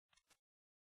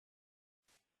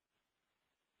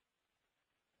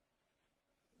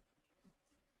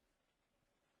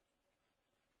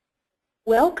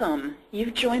Welcome.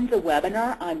 You've joined the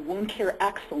webinar on Wound Care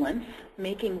Excellence,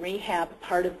 making rehab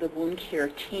part of the wound care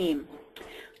team.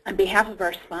 On behalf of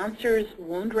our sponsors,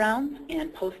 WoundRounds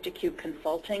and Post-Acute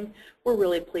Consulting, we're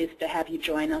really pleased to have you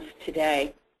join us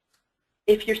today.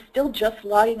 If you're still just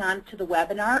logging on to the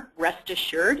webinar, rest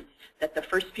assured that the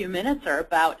first few minutes are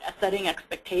about setting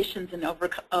expectations and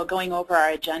going over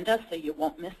our agenda so you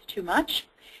won't miss too much.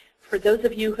 For those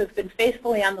of you who have been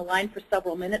faithfully on the line for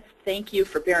several minutes, thank you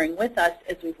for bearing with us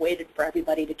as we've waited for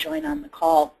everybody to join on the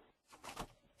call.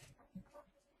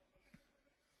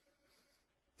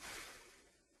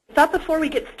 I thought before we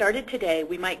get started today,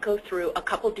 we might go through a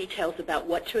couple details about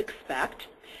what to expect.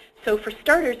 So for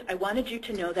starters, I wanted you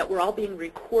to know that we're all being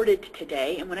recorded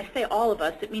today, and when I say all of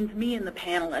us, it means me and the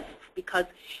panelists, because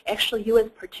actually you as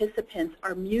participants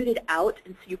are muted out,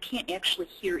 and so you can't actually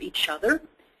hear each other.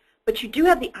 But you do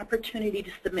have the opportunity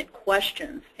to submit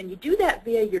questions, and you do that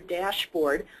via your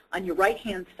dashboard on your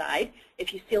right-hand side.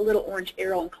 If you see a little orange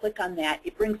arrow and click on that,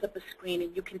 it brings up a screen,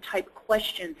 and you can type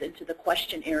questions into the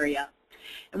question area.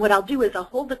 And what I'll do is I'll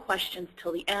hold the questions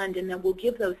till the end, and then we'll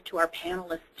give those to our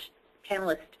panelists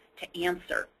to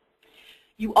answer.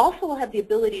 You also will have the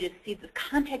ability to see the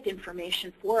contact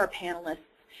information for our panelists,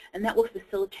 and that will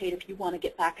facilitate if you want to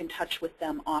get back in touch with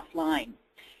them offline.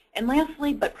 And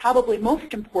lastly, but probably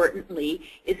most importantly,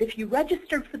 is if you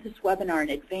registered for this webinar in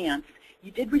advance,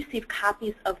 you did receive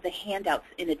copies of the handouts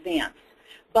in advance.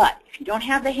 But if you don't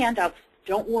have the handouts,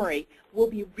 don't worry. We'll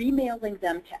be remailing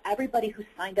them to everybody who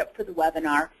signed up for the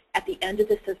webinar at the end of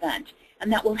this event, and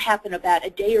that will happen about a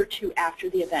day or two after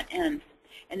the event ends.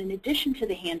 And in addition to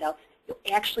the handouts,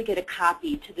 you'll actually get a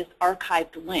copy to this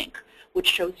archived link, which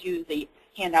shows you the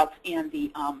handouts and the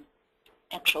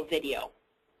actual video.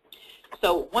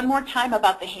 So one more time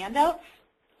about the handouts,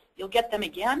 you'll get them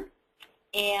again,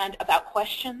 and about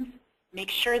questions, make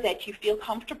sure that you feel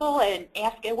comfortable and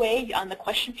ask away on the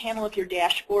question panel of your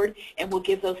dashboard, and we'll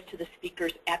give those to the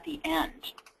speakers at the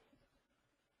end.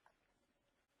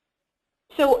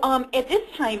 So at this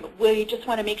time, we just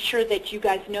want to make sure that you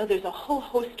guys know there's a whole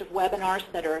host of webinars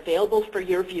that are available for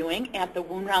your viewing at the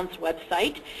WoundRounds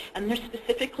website, and they're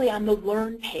specifically on the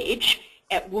Learn page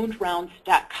at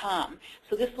woundrounds.com.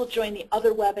 So this will join the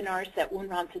other webinars that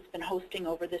WoundRounds has been hosting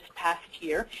over this past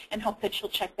year, and hope that you'll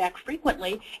check back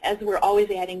frequently as we're always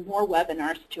adding more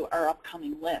webinars to our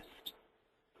upcoming list.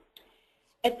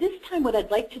 At this time, what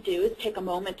I'd like to do is take a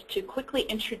moment to quickly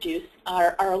introduce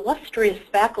our illustrious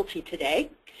faculty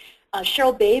today.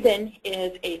 Cheryl Babin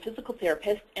is a physical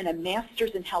therapist and a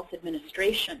master's in health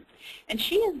administration, and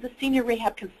she is the senior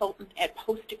rehab consultant at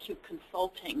Post-Acute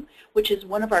Consulting, which is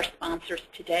one of our sponsors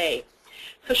today.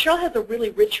 So Cheryl has a really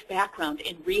rich background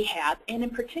in rehab, and in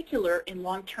particular in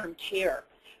long-term care.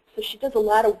 So she does a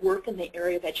lot of work in the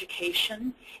area of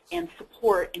education and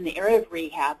support in the area of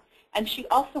rehab, and she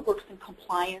also works in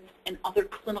compliance and other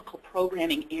clinical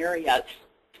programming areas.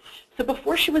 So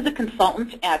before she was a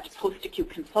consultant at Post-Acute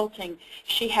Consulting,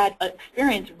 she had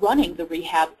experience running the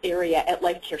rehab area at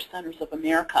Life Care Centers of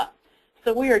America.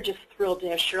 So we are just thrilled to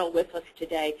have Cheryl with us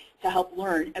today to help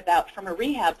learn about, from a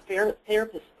rehab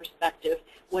therapist perspective,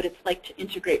 what it's like to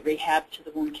integrate rehab to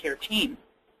the wound care team.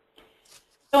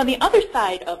 So on the other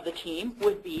side of the team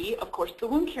would be, of course, the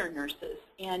wound care nurses.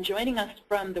 And joining us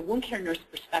from the wound care nurse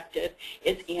perspective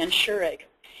is Scheurich.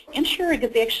 Scheurich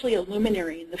is actually a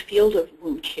luminary in the field of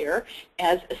wound care.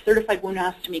 As a certified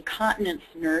woundostomy continence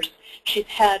nurse, she's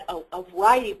had a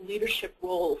variety of leadership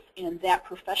roles in that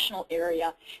professional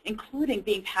area, including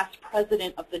being past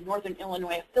president of the Northern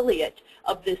Illinois affiliate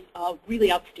of this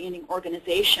really outstanding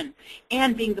organization,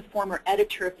 and being the former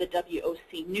editor of the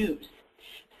WOC News.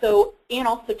 So, and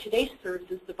also today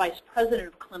serves as the Vice President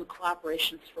of Clinical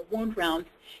Operations for WoundRounds,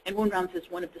 and WoundRounds is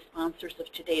one of the sponsors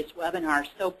of today's webinar.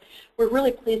 So we're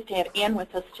really pleased to have Ann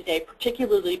with us today,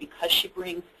 particularly because she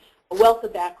brings a wealth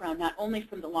of background not only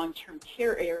from the long-term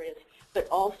care areas, but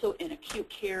also in acute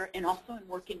care and also in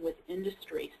working with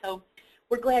industry. So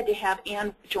we're glad to have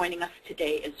Ann joining us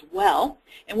today as well,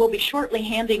 and we'll be shortly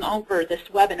handing over this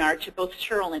webinar to both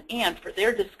Cheryl and Ann for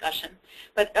their discussion.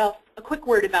 But a quick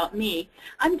word about me.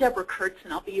 I'm Deborah Kurtz,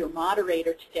 and I'll be your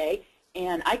moderator today,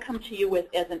 and I come to you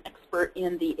as an expert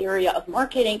in the area of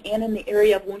marketing and in the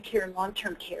area of wound care and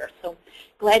long-term care. So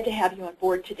glad to have you on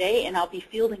board today, and I'll be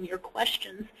fielding your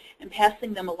questions and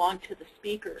passing them along to the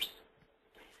speakers.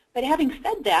 But having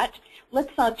said that,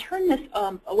 let's turn this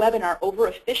webinar over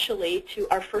officially to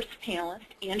our first panelist,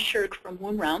 Ann Scheurich from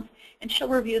WoundRounds, and she'll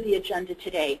review the agenda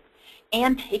today.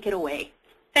 Ann, take it away.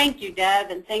 Thank you,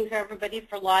 Deb, and thanks everybody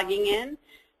for logging in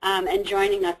and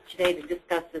joining us today to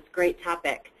discuss this great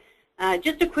topic.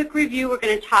 Just a quick review, we're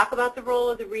going to talk about the role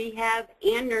of the rehab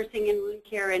and nursing and wound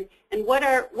care and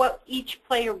what each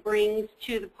player brings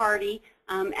to the party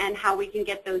and how we can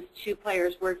get those two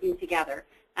players working together.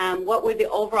 What would the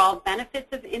overall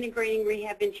benefits of integrating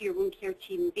rehab into your wound care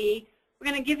team be?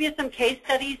 We're going to give you some case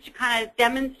studies to kind of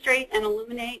demonstrate and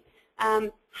illuminate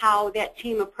how that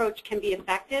team approach can be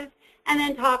effective, and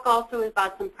then talk also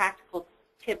about some practical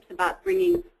tips about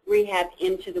bringing rehab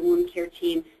into the wound care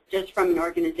team just from an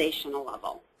organizational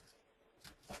level.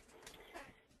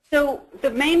 So the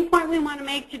main point we want to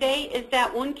make today is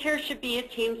that wound care should be a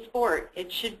team sport.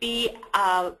 It should be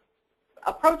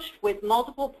approached with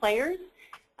multiple players.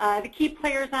 The key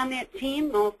players on that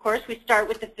team, well, of course, we start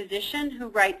with the physician who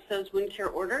writes those wound care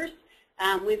orders.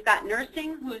 We've got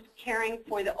nursing who's caring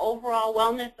for the overall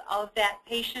wellness of that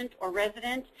patient or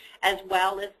resident, as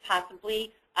well as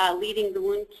possibly leading the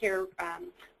wound care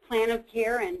plan of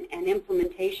care and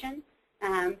implementation.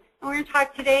 And we're going to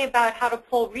talk today about how to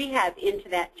pull rehab into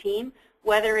that team,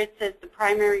 whether it's as the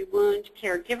primary wound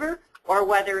caregiver or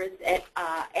whether it's at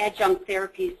adjunct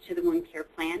therapies to the wound care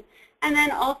plan. And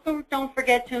then also don't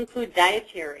forget to include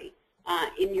dietary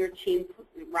in your team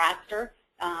roster.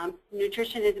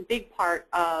 Nutrition is a big part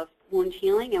of wound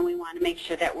healing, and we want to make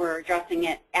sure that we're addressing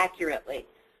it accurately.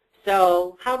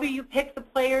 So how do you pick the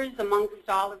players amongst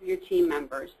all of your team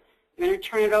members? I'm going to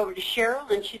turn it over to Cheryl,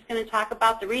 and she's going to talk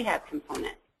about the rehab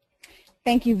component.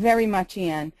 Thank you very much,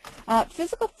 Ann.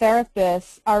 Physical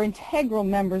therapists are integral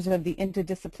members of the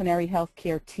interdisciplinary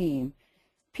healthcare team.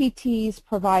 PTs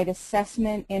provide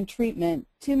assessment and treatment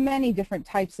to many different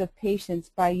types of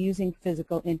patients by using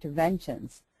physical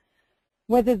interventions.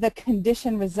 Whether the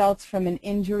condition results from an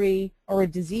injury or a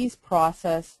disease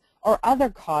process or other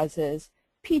causes,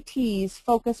 PTs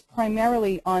focus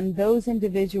primarily on those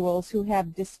individuals who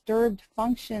have disturbed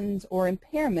functions or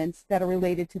impairments that are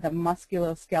related to the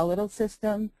musculoskeletal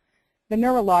system, the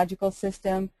neurological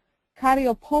system,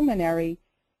 cardiopulmonary,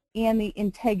 and the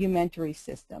integumentary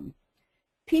system.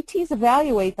 PTs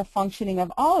evaluate the functioning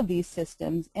of all of these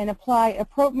systems and apply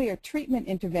appropriate treatment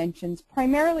interventions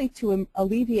primarily to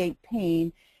alleviate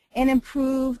pain and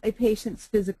improve a patient's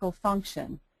physical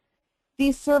function.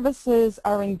 These services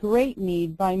are in great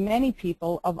need by many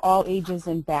people of all ages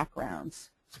and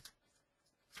backgrounds.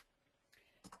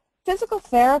 Physical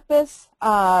therapists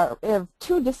are of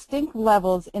two distinct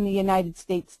levels in the United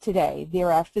States today.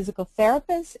 There are physical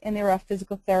therapists and there are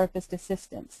physical therapist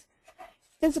assistants.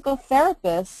 Physical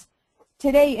therapists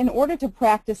today, in order to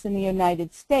practice in the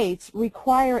United States,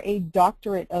 require a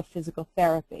doctorate of physical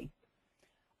therapy.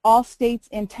 All states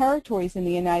and territories in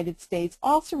the United States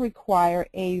also require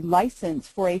a license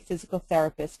for a physical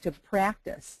therapist to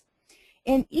practice.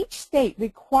 And each state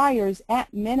requires,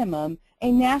 at minimum,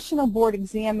 a national board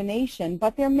examination,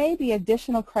 but there may be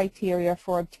additional criteria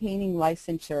for obtaining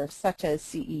licensure, such as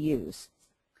CEUs.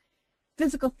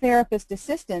 Physical therapist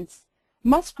assistants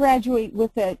must graduate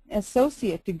with an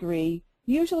associate degree,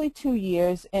 usually 2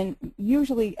 years, and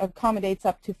usually accommodates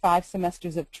up to 5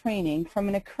 semesters of training from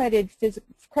an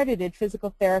accredited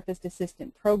physical therapist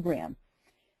assistant program.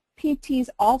 PTs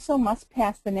also must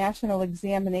pass the national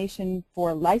examination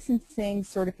for licensing,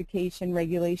 certification,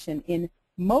 regulation in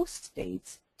most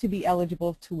states to be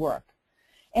eligible to work.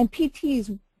 And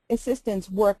PTs assistants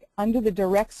work under the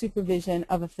direct supervision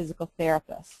of a physical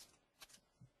therapist.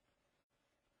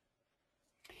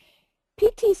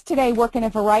 PTs today work in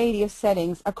a variety of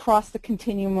settings across the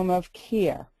continuum of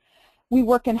care. We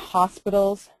work in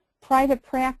hospitals, private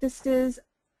practices,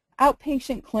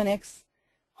 outpatient clinics,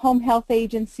 home health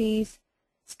agencies,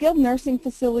 skilled nursing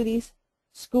facilities,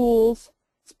 schools,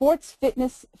 sports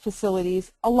fitness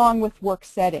facilities, along with work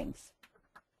settings.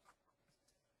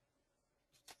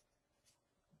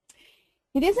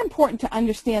 It is important to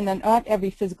understand that not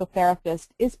every physical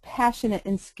therapist is passionate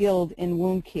and skilled in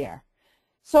wound care.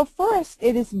 So first,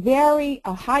 it is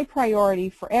a high priority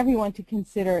for everyone to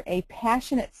consider a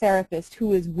passionate therapist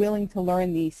who is willing to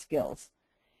learn these skills.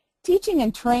 Teaching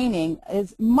and training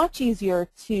is much easier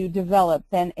to develop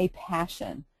than a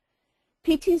passion.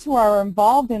 PTs who are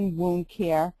involved in wound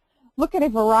care look at a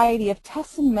variety of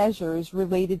tests and measures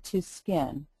related to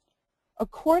skin.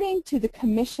 According to the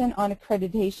Commission on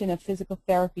Accreditation of Physical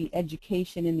Therapy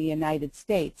Education in the United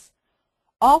States,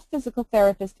 all physical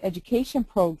therapist education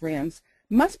programs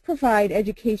must provide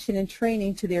education and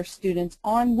training to their students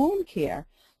on wound care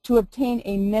to obtain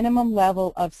a minimum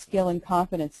level of skill and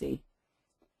competency.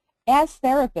 As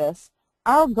therapists,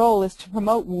 our goal is to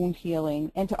promote wound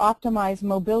healing and to optimize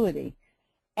mobility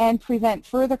and prevent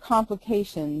further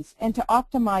complications and to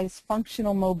optimize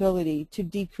functional mobility to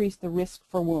decrease the risk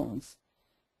for wounds.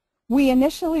 We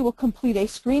initially will complete a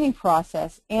screening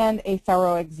process and a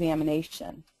thorough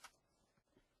examination.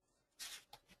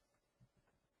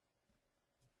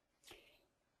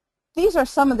 These are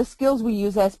some of the skills we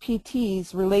use as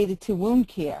PTs related to wound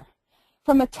care.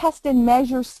 From a test and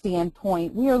measure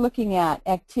standpoint, we are looking at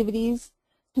activities,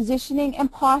 positioning, and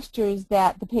postures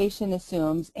that the patient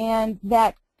assumes and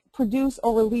that produce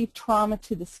or relieve trauma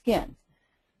to the skin.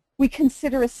 We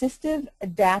consider assistive,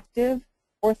 adaptive,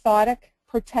 orthotic,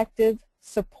 protective,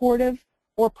 supportive,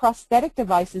 or prosthetic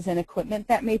devices and equipment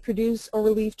that may produce or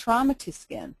relieve trauma to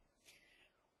skin.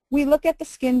 We look at the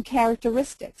skin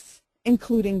characteristics,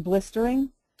 including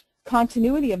blistering,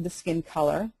 continuity of the skin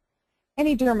color,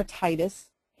 any dermatitis,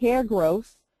 hair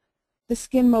growth, the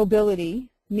skin mobility,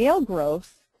 nail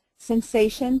growth,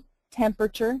 sensation,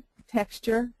 temperature,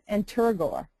 texture, and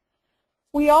turgor.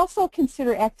 We also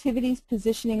consider activities,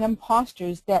 positioning, and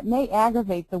postures that may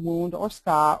aggravate the wound or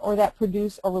scar or that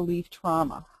produce or relieve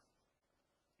trauma.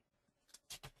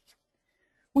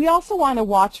 We also want to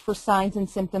watch for signs and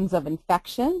symptoms of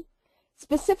infection,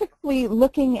 specifically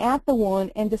looking at the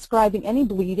wound and describing any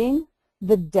bleeding,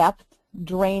 the depth,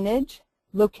 drainage,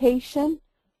 location,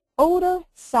 odor,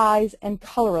 size, and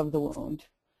color of the wound.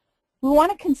 We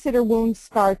want to consider wound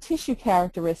scar tissue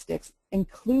characteristics,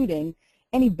 including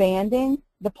any banding,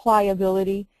 the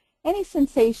pliability, any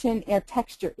sensation or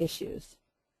texture issues.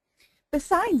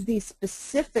 Besides these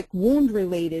specific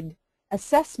wound-related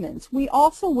assessments, we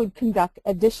also would conduct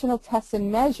additional tests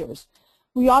and measures.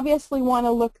 We obviously want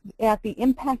to look at the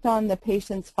impact on the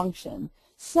patient's function.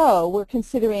 So we're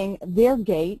considering their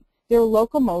gait, their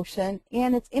locomotion,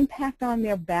 and its impact on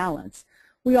their balance.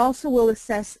 We also will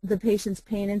assess the patient's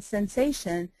pain and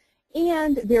sensation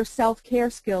and their self-care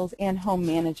skills and home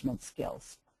management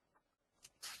skills.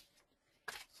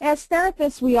 As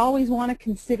therapists, we always want to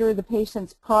consider the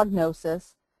patient's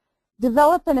prognosis,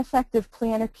 develop an effective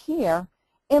plan of care,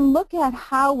 and look at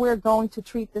how we're going to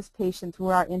treat this patient through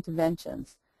our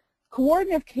interventions.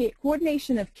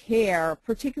 Coordination of care,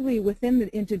 particularly within the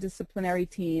interdisciplinary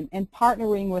team and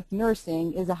partnering with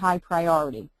nursing, is a high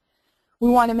priority. We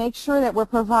want to make sure that we're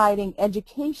providing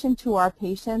education to our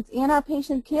patients and our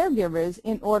patient caregivers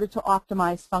in order to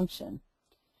optimize function.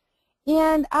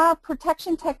 And our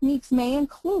protection techniques may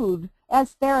include,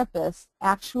 as therapists,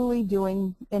 actually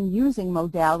doing and using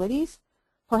modalities,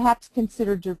 perhaps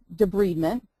consider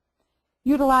debridement,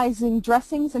 utilizing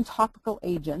dressings and topical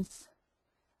agents,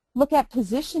 look at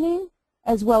positioning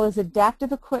as well as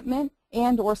adaptive equipment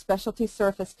and or specialty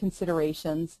surface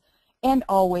considerations, and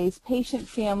always patient,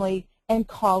 family, and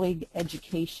colleague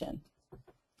education.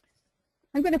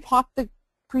 I'm going to pop the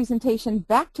presentation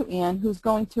back to Ann, who's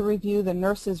going to review the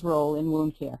nurse's role in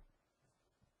wound care.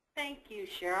 Thank you,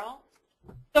 Cheryl.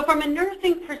 So from a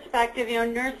nursing perspective,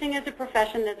 nursing is a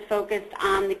profession that's focused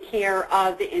on the care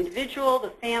of the individual, the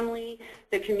family,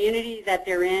 the community that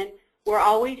they're in. We're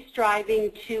always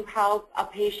striving to help a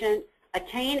patient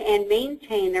attain and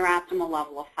maintain their optimal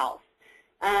level of health.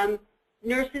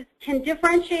 Nurses can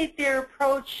differentiate their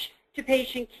approach to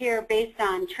patient care based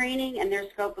on training and their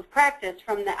scope of practice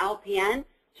from the LPN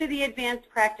to the advanced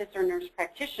practice or nurse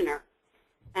practitioner.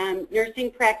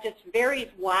 Nursing practice varies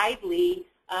widely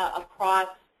across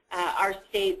our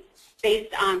states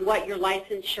based on what your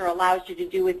licensure allows you to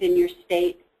do within your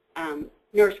state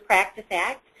Nurse Practice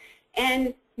Act.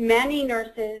 And many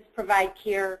nurses provide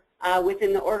care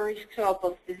within the ordinary scope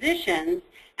of physicians,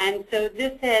 and so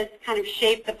this has kind of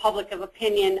shaped the public of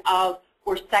opinion of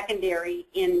we're secondary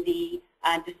in the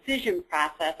decision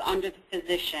process under the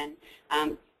physician,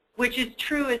 which is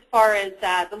true as far as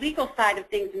the legal side of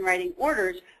things in writing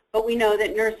orders, but we know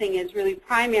that nursing is really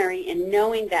primary in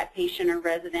knowing that patient or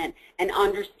resident and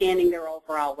understanding their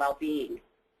overall well-being.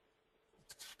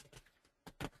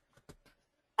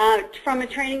 From a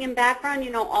training and background,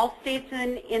 all states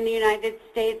in the United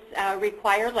States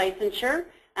require licensure.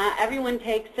 Everyone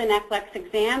takes an NCLEX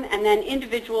exam, and then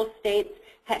individual states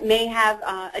may have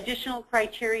additional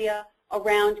criteria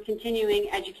around continuing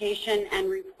education and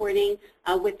reporting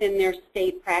within their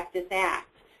state practice act.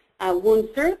 Wound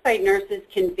certified nurses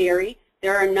can vary.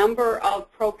 There are a number of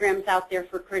programs out there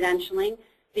for credentialing.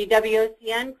 The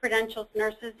WOCN credentials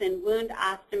nurses in wound,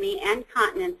 ostomy, and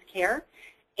continence care.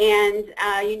 And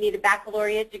you need a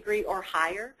baccalaureate degree or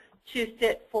higher to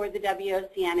sit for the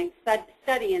WOCN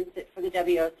study and sit for the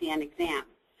WOCN exam.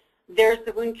 There's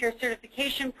the wound care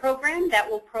certification program that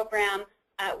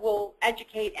will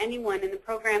educate anyone in the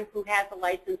program who has a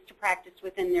license to practice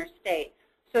within their state.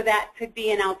 So that could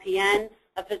be an LPN,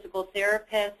 a physical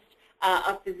therapist,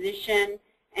 a physician,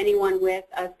 anyone with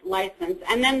a license.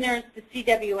 And then there's the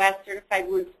CWS Certified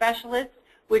Wound Specialist,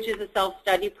 which is a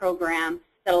self-study program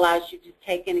that allows you to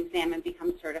take an exam and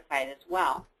become certified as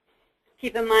well.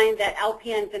 Keep in mind that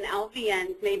LPNs and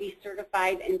LVNs may be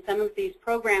certified in some of these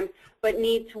programs, but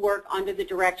need to work under the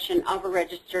direction of a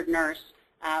registered nurse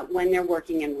when they're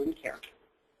working in wound care.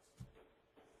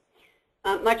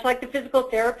 Much like the physical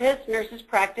therapist, nurses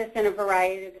practice in a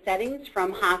variety of settings,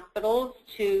 from hospitals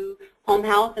to home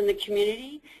health in the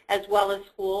community, as well as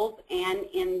schools and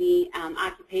in the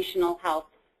occupational health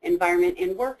environment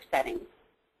in work settings.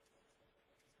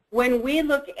 When we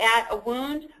look at a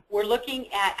wound, we're looking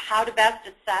at how to best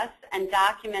assess and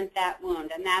document that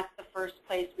wound, and that's the first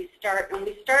place we start. And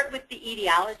we start with the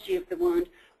etiology of the wound.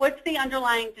 What's the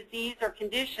underlying disease or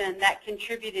condition that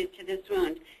contributed to this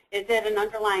wound? Is it an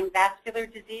underlying vascular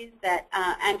disease that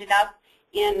ended up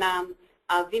in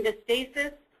venous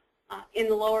stasis in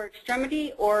the lower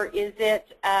extremity, or is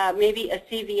it maybe a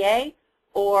CVA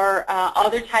or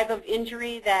other type of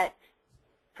injury that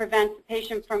prevents the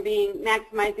patient from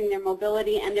maximizing their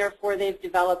mobility, and therefore they've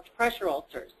developed pressure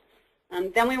ulcers?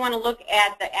 Then we want to look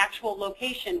at the actual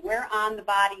location. Where on the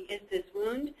body is this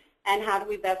wound, and how do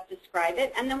we best describe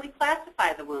it? And then we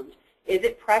classify the wound. Is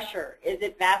it pressure? Is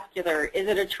it vascular? Is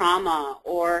it a trauma?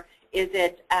 Or is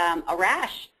it a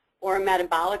rash or a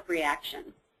metabolic reaction?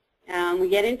 We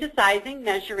get into sizing,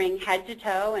 measuring head to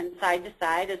toe and side to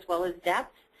side, as well as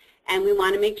depth. And we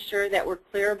want to make sure that we're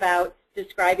clear about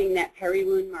describing that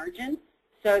peri-wound margin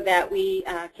so that we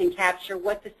can capture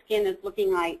what the skin is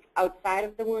looking like outside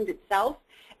of the wound itself,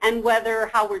 and whether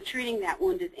how we're treating that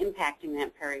wound is impacting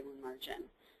that peri-wound margin.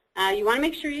 You want to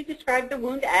make sure you describe the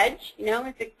wound edge. You know,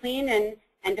 is it clean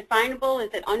and definable? Is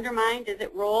it undermined? Is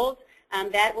it rolled?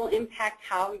 That will impact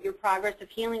how your progress of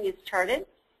healing is charted.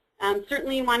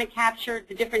 Certainly you want to capture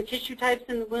the different tissue types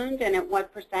in the wound and at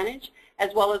what percentage,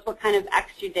 as well as what kind of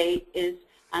exudate is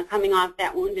coming off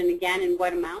that wound, and again in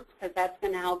what amounts, because that's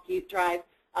going to help you drive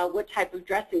what type of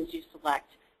dressings you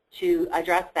select to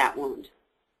address that wound.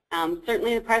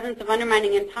 Certainly the presence of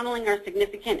undermining and tunneling are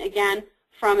significant, again,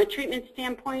 from a treatment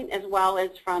standpoint as well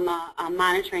as from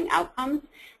monitoring outcomes.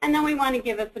 And then we want to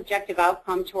give a subjective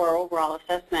outcome to our overall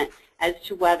assessment as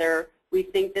to whether we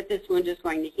think that this wound is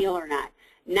going to heal or not.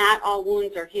 Not all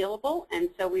wounds are healable, and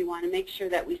so we want to make sure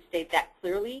that we state that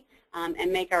clearly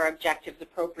and make our objectives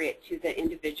appropriate to the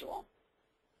individual.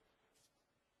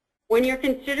 When you're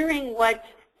considering what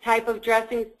type of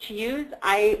dressings to use,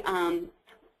 I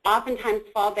oftentimes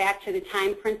fall back to the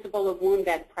time principle of wound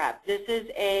bed prep. This is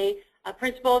a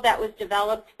principle that was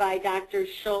developed by Drs.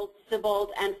 Schultz, Sibold,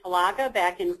 and Falaga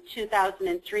back in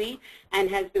 2003 and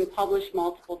has been published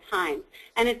multiple times.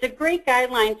 And it's a great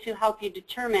guideline to help you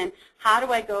determine how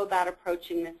do I go about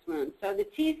approaching this wound. So the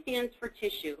T stands for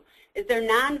tissue. Is there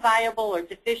non-viable or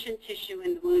deficient tissue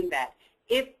in the wound bed?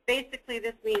 If basically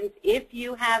this means if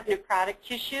you have necrotic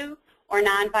tissue or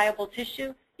non-viable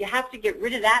tissue, you have to get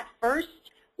rid of that first,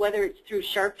 whether it's through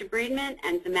sharp debridement,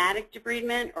 enzymatic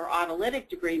debridement, or autolytic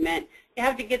debridement. You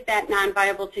have to get that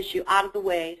non-viable tissue out of the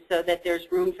way so that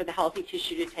there's room for the healthy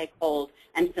tissue to take hold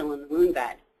and fill in the wound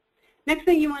bed. Next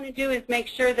thing you want to do is make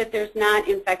sure that there's not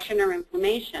infection or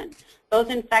inflammation. Both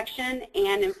infection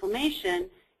and inflammation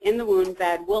in the wound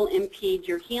bed will impede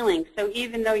your healing. So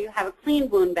even though you have a clean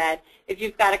wound bed, if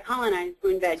you've got a colonized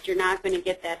wound bed, you're not going to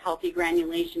get that healthy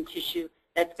granulation tissue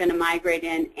that's going to migrate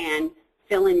in and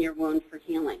fill in your wound for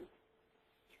healing.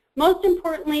 Most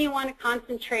importantly, you want to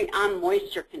concentrate on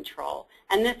moisture control,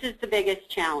 and this is the biggest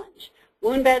challenge.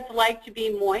 Wound beds like to be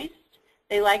moist.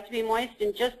 They like to be moist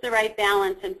in just the right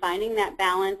balance, and finding that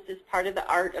balance is part of the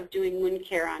art of doing wound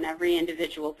care on every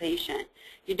individual patient.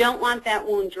 You don't want that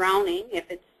wound drowning if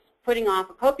it's putting off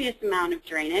a copious amount of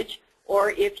drainage,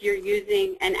 or if you're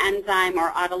using an enzyme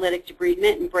or autolytic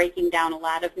debridement and breaking down a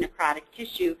lot of necrotic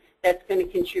tissue that's going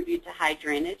to contribute to high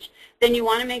drainage. Then you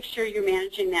want to make sure you're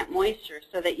managing that moisture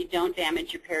so that you don't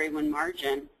damage your peri-wound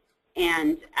margin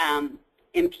and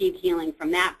impede healing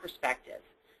from that perspective.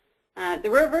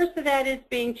 The reverse of that is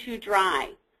being too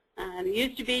dry. It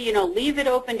used to be, you know, leave it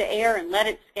open to air and let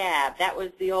it scab. That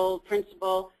was the old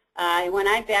principle. When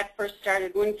I back first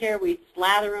started wound care, we'd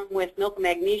slather them with milk of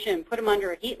magnesia and put them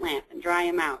under a heat lamp and dry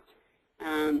them out.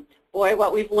 Boy,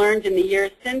 what we've learned in the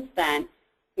years since then,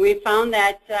 we found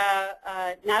that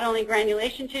not only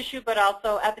granulation tissue but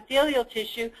also epithelial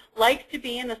tissue likes to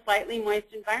be in a slightly moist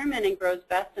environment and grows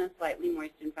best in a slightly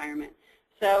moist environment.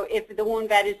 So if the wound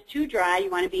bed is too dry,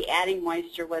 you want to be adding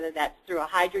moisture, whether that's through a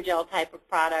hydrogel type of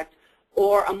product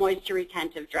or a moisture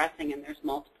retentive dressing, and there's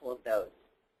multiple of those.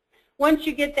 Once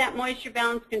you get that moisture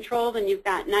balance controlled and you've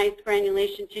got nice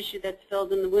granulation tissue that's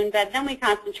filled in the wound bed, then we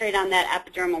concentrate on that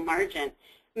epidermal margin,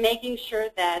 making sure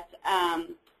that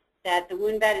that the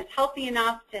wound bed is healthy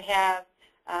enough to have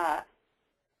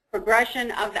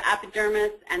progression of the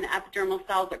epidermis and the epidermal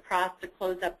cells across to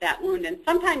close up that wound. And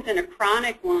sometimes in a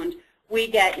chronic wound, we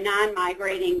get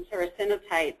non-migrating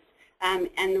keratinocytes, and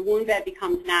the wound bed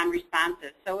becomes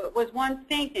non-responsive. So it was once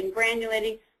pink and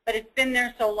granulating, but it's been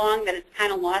there so long that it's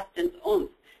kind of lost its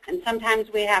oomph. And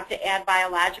sometimes we have to add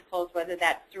biologicals, whether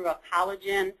that's through a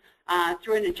collagen,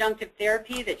 through an adjunctive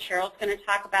therapy that Cheryl's going to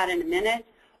talk about in a minute,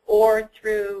 or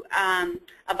through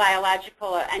a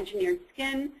biological engineered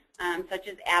skin, such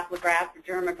as Apligraft or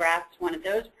Dermagraft, one of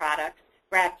those products,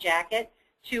 Graft Jacket,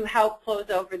 to help close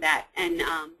over that and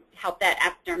help that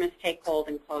epidermis take hold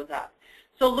and close up.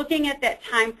 So looking at that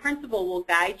time principle will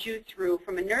guide you through,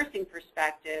 from a nursing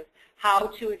perspective, how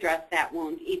to address that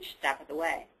wound each step of the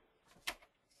way.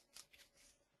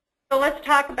 So let's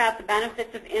talk about the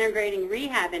benefits of integrating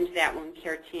rehab into that wound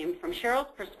care team. From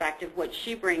Cheryl's perspective, what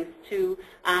she brings to,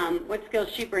 what skills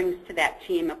she brings to that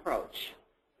team approach.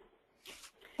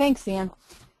 Thanks, Ann.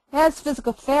 As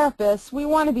physical therapists, we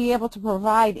want to be able to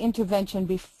provide intervention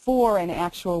before an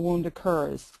actual wound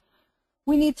occurs.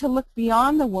 We need to look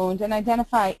beyond the wound and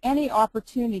identify any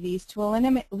opportunities to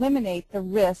eliminate the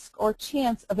risk or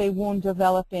chance of a wound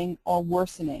developing or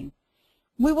worsening.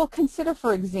 We will consider,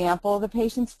 for example, the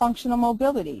patient's functional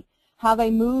mobility, how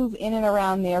they move in and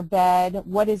around their bed,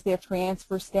 what is their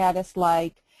transfer status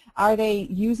like, are they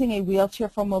using a wheelchair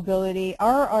for mobility,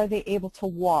 or are they able to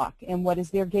walk, and what is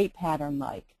their gait pattern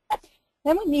like.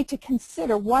 Then we need to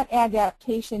consider what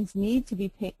adaptations need to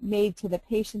be made to the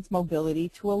patient's mobility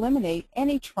to eliminate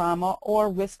any trauma or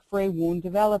risk for a wound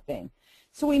developing.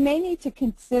 So we may need to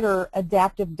consider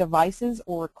adaptive devices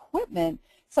or equipment,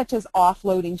 such as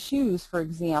offloading shoes, for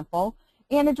example,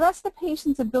 and address the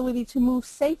patient's ability to move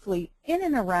safely in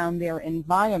and around their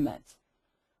environment.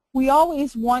 We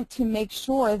always want to make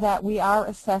sure that we are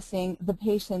assessing the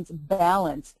patient's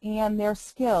balance and their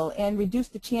skill and reduce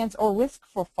the chance or risk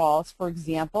for falls, for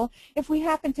example, if we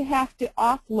happen to have to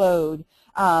offload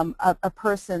a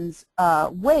person's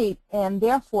weight, and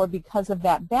therefore, because of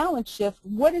that balance shift,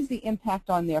 what is the impact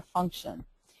on their function?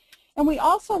 And we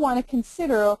also want to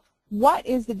consider what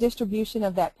is the distribution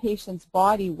of that patient's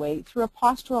body weight through a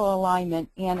postural alignment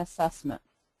and assessment.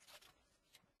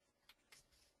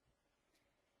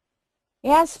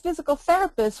 As physical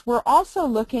therapists, we're also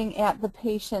looking at the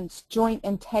patient's joint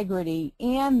integrity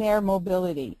and their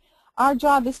mobility. Our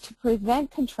job is to prevent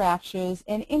contractures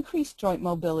and increase joint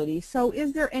mobility. So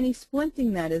is there any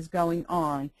splinting that is going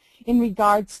on in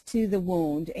regards to the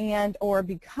wound, and or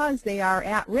because they are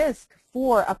at risk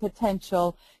for a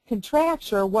potential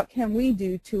contracture, what can we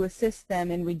do to assist them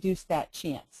and reduce that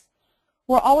chance?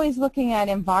 We're always looking at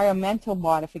environmental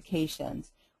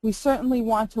modifications. We certainly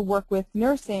want to work with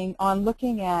nursing on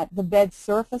looking at the bed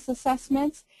surface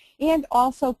assessments and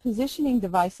also positioning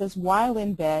devices while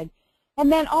in bed,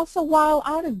 and then also while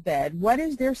out of bed. What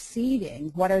is their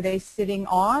seating? What are they sitting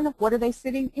on? What are they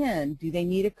sitting in? Do they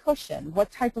need a cushion?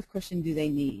 What type of cushion do they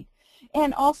need?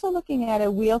 And also looking at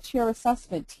a wheelchair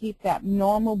assessment to keep that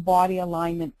normal body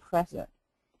alignment present.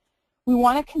 We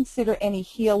want to consider any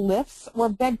heel lifts or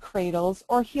bed cradles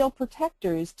or heel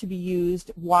protectors to be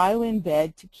used while in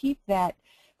bed to keep that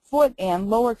foot and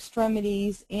lower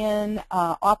extremities in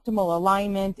optimal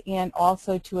alignment, and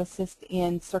also to assist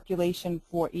in circulation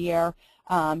for air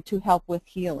to help with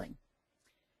healing.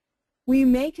 We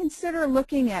may consider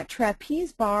looking at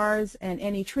trapeze bars and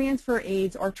any transfer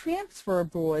aids or transfer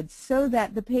boards so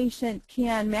that the patient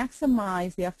can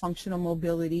maximize their functional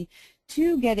mobility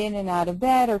to get in and out of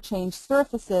bed or change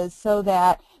surfaces so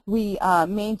that we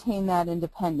maintain that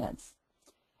independence.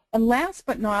 And last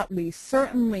but not least,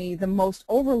 certainly the most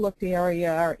overlooked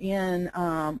area in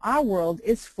our world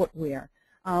is footwear.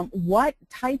 What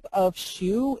type of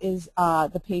shoe is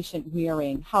the patient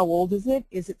wearing? How old is it?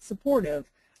 Is it supportive?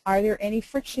 Are there any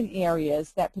friction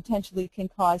areas that potentially can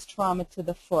cause trauma to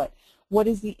the foot? What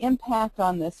is the impact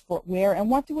on this footwear?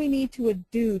 And what do we need to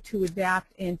do to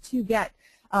adapt and to get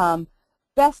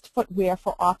best footwear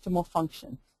for optimal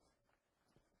function?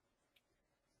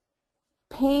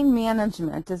 Pain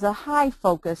management is a high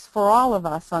focus for all of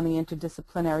us on the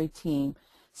interdisciplinary team.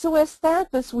 So as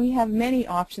therapists, we have many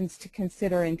options to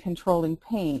consider in controlling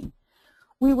pain.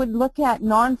 We would look at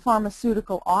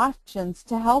non-pharmaceutical options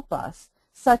to help us,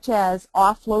 such as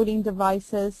offloading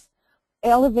devices,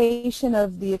 elevation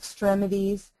of the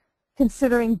extremities,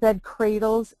 considering bed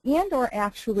cradles, and or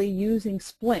actually using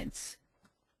splints.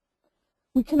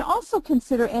 We can also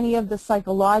consider any of the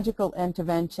psychological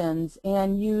interventions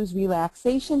and use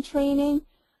relaxation training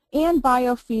and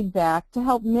biofeedback to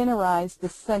help minimize the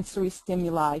sensory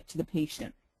stimuli to the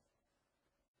patient.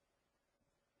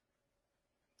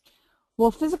 Well,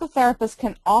 physical therapists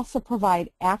can also provide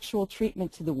actual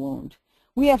treatment to the wound.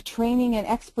 We have training and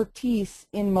expertise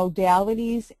in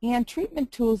modalities and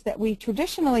treatment tools that we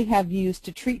traditionally have used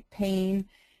to treat pain,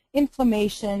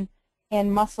 inflammation,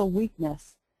 and muscle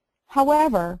weakness.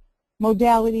 However,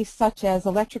 modalities such as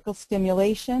electrical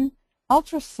stimulation,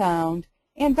 ultrasound,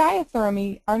 and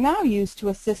diathermy are now used to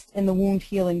assist in the wound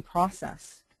healing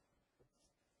process.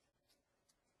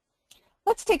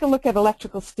 Let's take a look at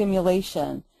electrical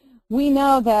stimulation. We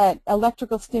know that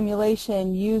electrical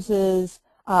stimulation uses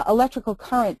electrical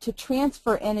current to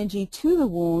transfer energy to the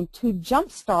wound to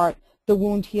jumpstart the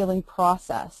wound healing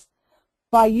process.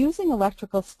 By using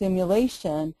electrical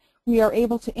stimulation, we are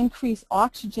able to increase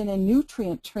oxygen and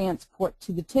nutrient transport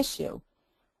to the tissue.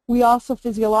 We also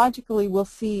physiologically will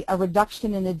see a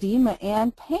reduction in edema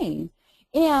and pain,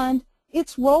 and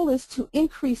its role is to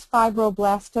increase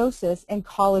fibroblastosis and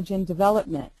collagen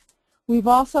development. We've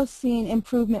also seen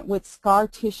improvement with scar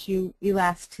tissue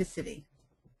elasticity.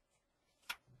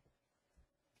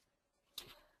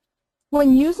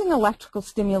 When using electrical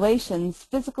stimulations,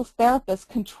 physical therapists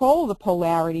control the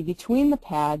polarity between the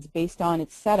pads based on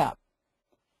its setup.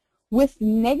 With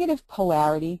negative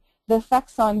polarity, the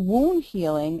effects on wound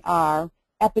healing are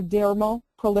epidermal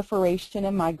proliferation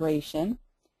and migration,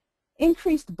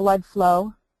 increased blood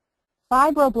flow,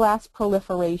 fibroblast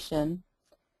proliferation,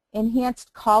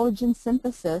 enhanced collagen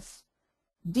synthesis,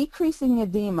 decreasing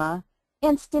edema,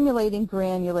 and stimulating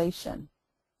granulation.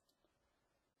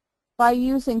 By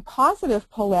using positive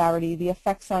polarity, the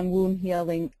effects on wound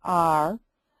healing are,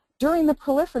 during the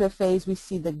proliferative phase, we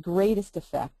see the greatest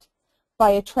effect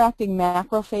by attracting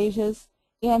macrophages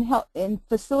and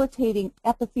facilitating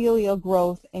epithelial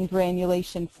growth and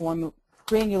granulation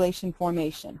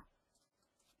formation.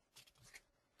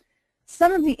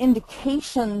 Some of the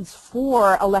indications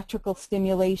for electrical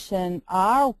stimulation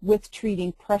are with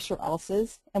treating pressure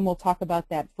ulcers, and we'll talk about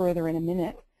that further in a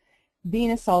minute,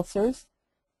 venous ulcers,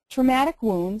 traumatic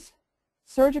wounds,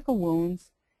 surgical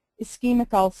wounds,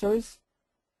 ischemic ulcers,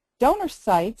 donor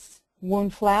sites,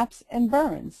 wound flaps, and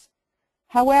burns.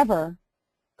 However,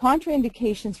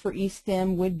 contraindications for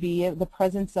e-stim would be the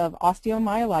presence of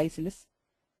osteomyelitis,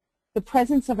 the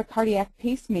presence of a cardiac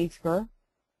pacemaker,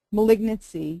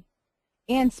 malignancy,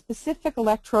 and specific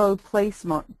electrode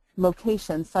placement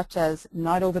locations such as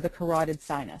not over the carotid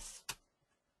sinus.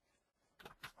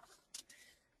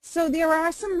 So there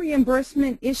are some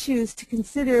reimbursement issues to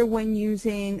consider when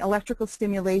using electrical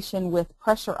stimulation with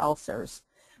pressure ulcers.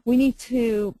 We need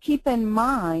to keep in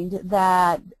mind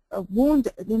that a wound,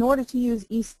 in order to use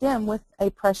e-stim with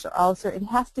a pressure ulcer, it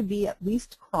has to be at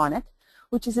least chronic,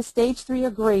 which is a stage 3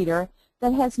 or greater,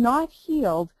 that has not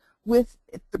healed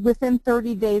within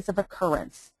 30 days of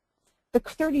occurrence. The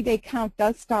 30-day count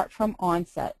does start from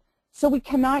onset, so we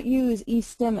cannot use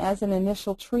e-stim as an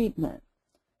initial treatment.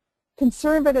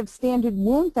 Conservative standard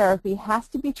wound therapy has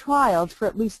to be trialed for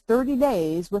at least 30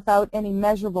 days without any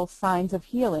measurable signs of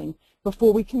healing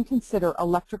before we can consider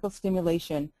electrical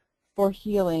stimulation for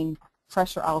healing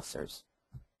pressure ulcers.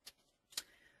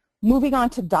 Moving on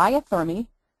to diathermy.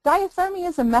 Diathermy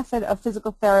is a method of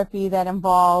physical therapy that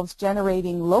involves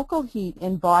generating local heat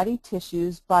in body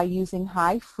tissues by using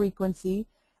high-frequency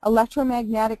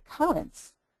electromagnetic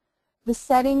currents. The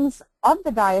settings of the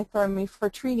diathermy for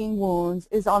treating wounds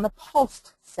is on the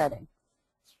pulsed setting.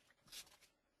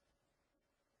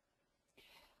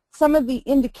 Some of the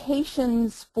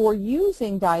indications for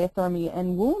using diathermy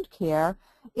in wound care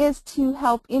is to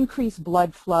help increase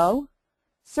blood flow,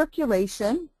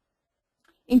 circulation,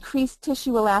 increase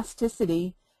tissue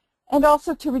elasticity, and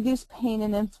also to reduce pain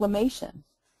and inflammation.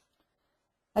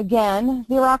 Again,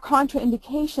 there are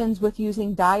contraindications with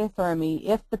using diathermy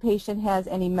if the patient has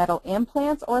any metal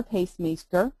implants or a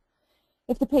pacemaker,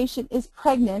 if the patient is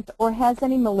pregnant or has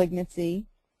any malignancy,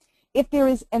 if there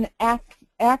is an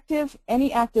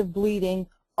any active bleeding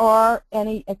or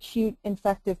any acute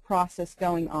infective process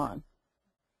going on.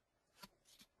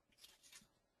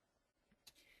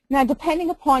 Now, depending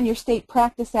upon your state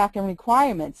practice act and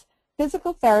requirements,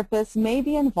 physical therapists may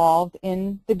be involved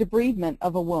in the debridement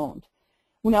of a wound.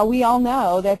 Now, we all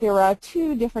know that there are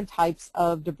two different types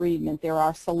of debridement. There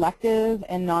are selective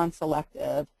and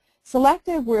non-selective.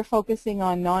 Selective, we're focusing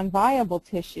on non-viable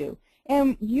tissue,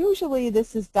 and usually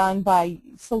this is done by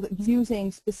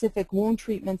using specific wound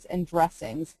treatments and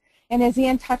dressings. And as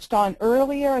Ann touched on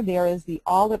earlier, there is the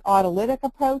autolytic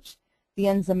approach, the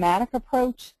enzymatic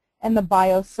approach, and the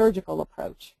biosurgical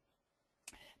approach.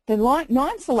 The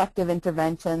non-selective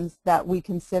interventions that we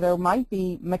consider might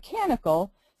be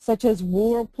mechanical, such as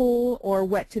whirlpool or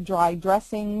wet-to-dry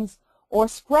dressings, or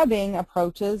scrubbing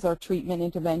approaches or treatment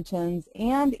interventions,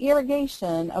 and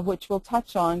irrigation, of which we'll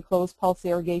touch on closed pulse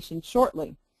irrigation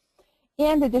shortly.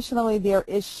 And additionally, there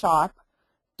is shock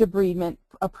debridement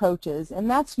approaches, and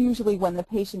that's usually when the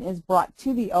patient is brought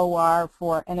to the OR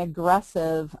for an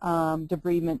aggressive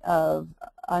debridement of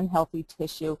unhealthy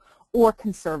tissue or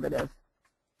conservative.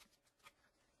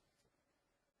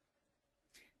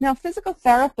 Now, physical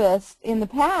therapists in the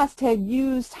past had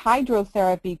used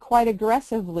hydrotherapy quite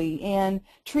aggressively in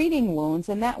treating wounds,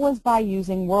 and that was by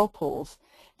using whirlpools.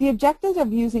 The objective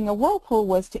of using a whirlpool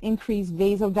was to increase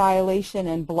vasodilation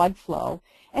and blood flow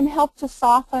and help to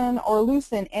soften or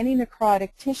loosen any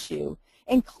necrotic tissue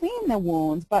and clean the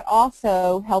wounds, but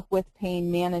also help with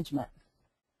pain management.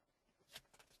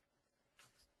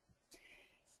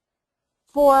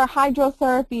 For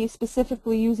hydrotherapy,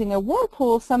 specifically using a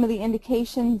whirlpool, some of the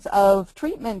indications of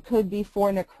treatment could be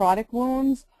for necrotic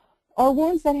wounds or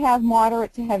wounds that have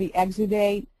moderate to heavy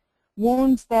exudate,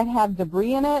 wounds that have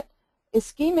debris in it,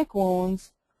 ischemic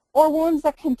wounds, or wounds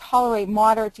that can tolerate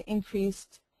moderate to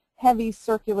increased heavy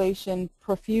circulation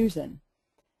perfusion.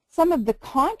 Some of the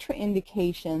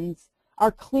contraindications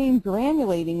are clean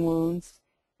granulating wounds,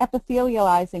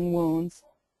 epithelializing wounds,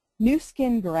 new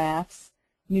skin grafts,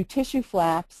 new tissue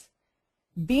flaps,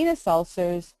 venous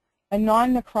ulcers, and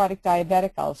non-necrotic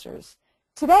diabetic ulcers.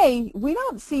 Today, we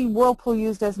don't see whirlpool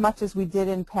used as much as we did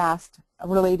in past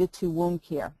related to wound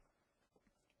care.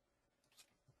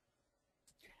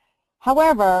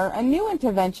 However, a new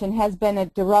intervention has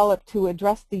been developed to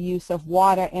address the use of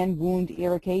water and wound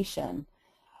irrigation.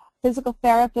 Physical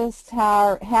therapists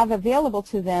have available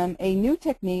to them a new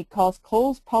technique called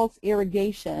closed pulse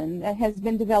irrigation that has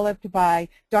been developed by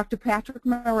Dr. Patrick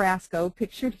Marasco,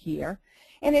 pictured here.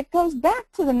 And it goes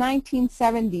back to the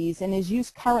 1970s and is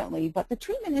used currently, but the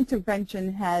treatment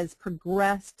intervention has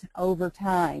progressed over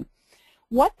time.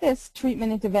 What this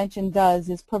treatment intervention does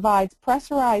is provides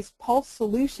pressurized pulse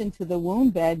solution to the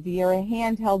wound bed via a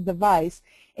handheld device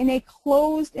in a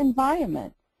closed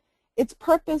environment. Its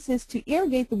purpose is to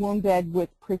irrigate the wound bed with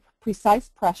precise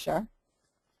pressure.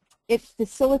 It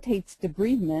facilitates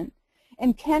debridement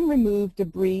and can remove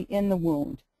debris in the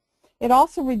wound. It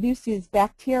also reduces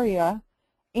bacteria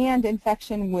and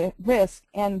infection risk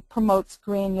and promotes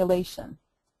granulation.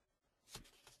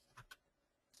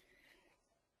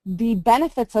 The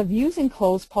benefits of using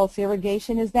closed pulse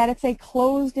irrigation is that it's a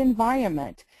closed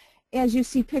environment. As you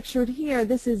see pictured here,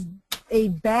 this is a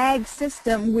bag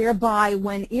system whereby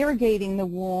when irrigating the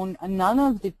wound, none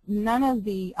of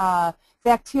the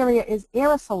bacteria is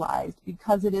aerosolized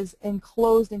because it is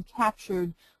enclosed and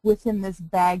captured within this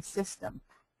bag system.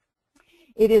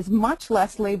 It is much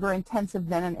less labor intensive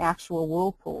than an actual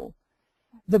whirlpool.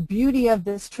 The beauty of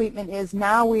this treatment is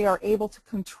now we are able to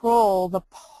control the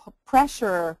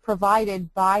pressure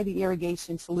provided by the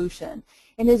irrigation solution.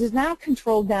 And it is now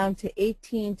controlled down to 8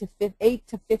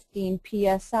 to 15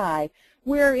 psi,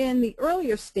 where in the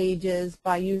earlier stages,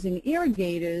 by using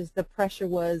irrigators, the pressure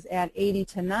was at 80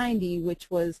 to 90, which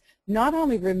was not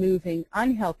only removing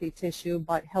unhealthy tissue,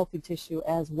 but healthy tissue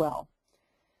as well.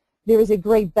 There is a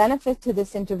great benefit to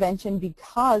this intervention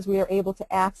because we are able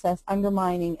to access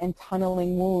undermining and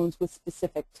tunneling wounds with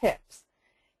specific tips.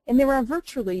 And there are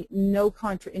virtually no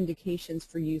contraindications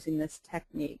for using this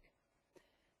technique.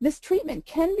 This treatment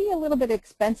can be a little bit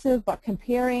expensive, but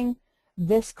comparing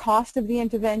this cost of the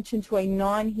intervention to a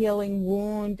non-healing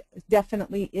wound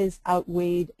definitely is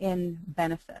outweighed in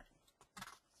benefit.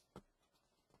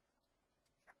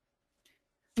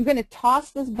 I'm going to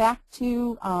toss this back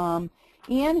to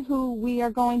Anne, who we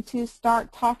are going to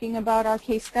start talking about our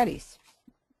case studies.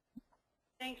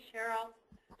 Thanks, Cheryl.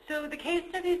 So the case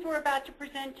studies we're about to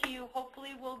present to you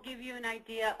hopefully will give you an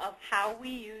idea of how we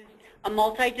use a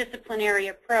multidisciplinary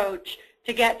approach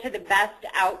to get to the best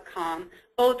outcome,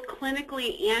 both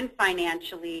clinically and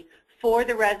financially, for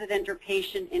the resident or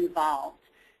patient involved.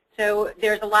 So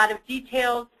there's a lot of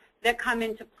details that come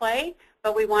into play,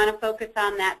 but we want to focus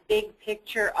on that big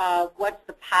picture of what's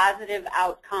the positive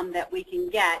outcome that we can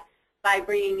get by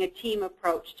bringing a team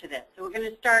approach to this. So we're going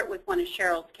to start with one of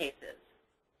Cheryl's cases.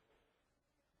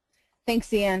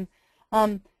 Thanks, Anne.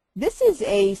 This is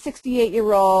a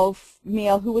 68-year-old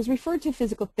male who was referred to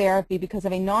physical therapy because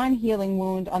of a non-healing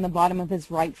wound on the bottom of his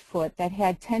right foot that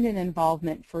had tendon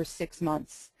involvement for 6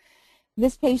 months.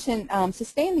 This patient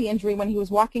sustained the injury when he was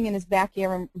walking in his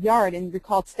backyard and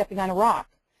recalled stepping on a rock.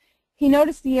 He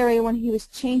noticed the area when he was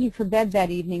changing for bed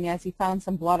that evening as he found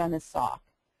some blood on his sock.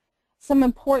 Some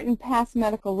important past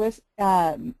medical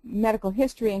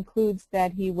history includes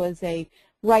that he was a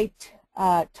right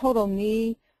total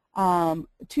knee 2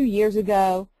 years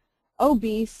ago,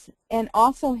 obese, and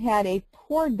also had a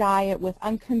poor diet with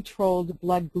uncontrolled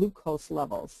blood glucose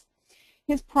levels.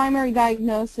 His primary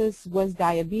diagnosis was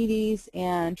diabetes,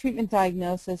 and treatment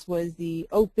diagnosis was the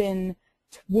open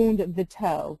wound of the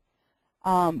toe.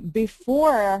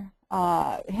 Before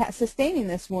sustaining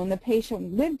this wound, the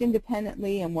patient lived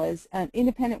independently and was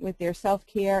independent with their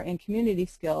self-care and community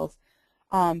skills.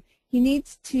 He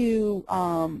lives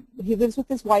with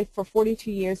his wife for 42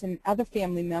 years, and other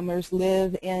family members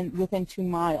live within 2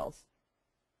 miles.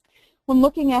 When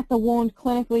looking at the wound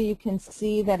clinically, you can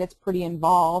see that it's pretty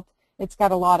involved. It's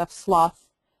got a lot of slough.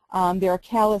 There are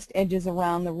calloused edges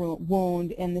around the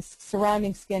wound, and the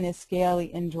surrounding skin is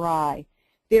scaly and dry.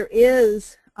 There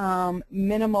is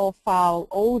minimal foul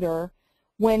odor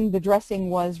when the dressing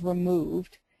was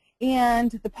removed,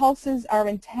 and the pulses are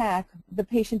intact. The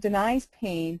patient denies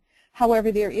pain.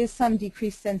 However, there is some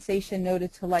decreased sensation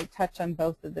noted to light touch on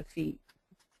both of the feet.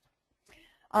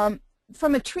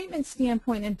 From a treatment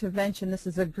standpoint, intervention, this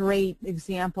is a great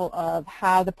example of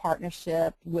how the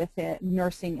partnership with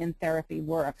nursing and therapy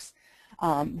works.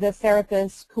 The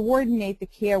therapists coordinate the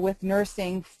care with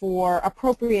nursing for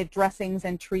appropriate dressings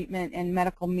and treatment and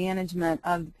medical management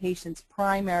of the patient's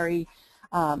primary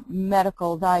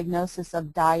medical diagnosis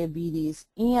of diabetes,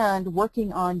 and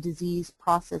working on disease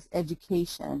process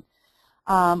education,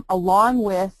 along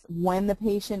with when the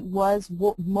patient was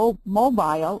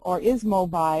mobile or is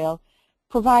mobile,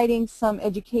 providing some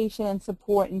education and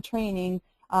support and training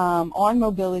on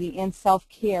mobility and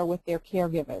self-care with their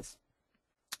caregivers.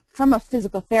 From a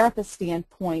physical therapist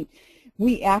standpoint,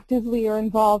 we actively are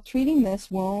involved treating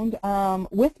this wound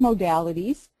with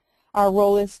modalities. Our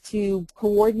role is to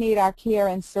coordinate our care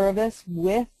and service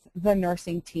with the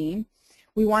nursing team.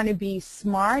 We want to be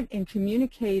smart and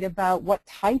communicate about what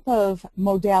type of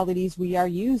modalities we are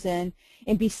using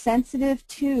and be sensitive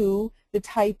to the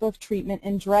type of treatment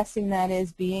and dressing that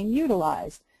is being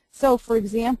utilized. So, for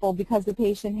example, because the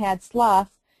patient had slough,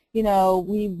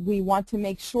 we want to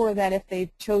make sure that if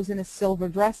they've chosen a silver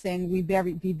dressing, we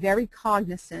be very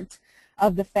cognizant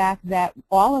of the fact that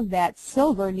all of that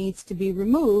silver needs to be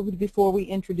removed before we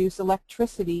introduce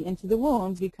electricity into the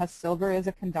wounds, because silver is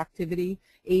a conductivity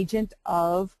agent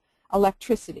of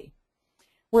electricity.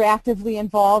 We're actively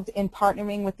involved in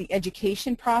partnering with the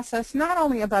education process, not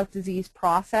only about disease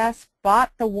process,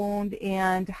 but the wound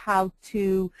and how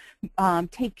to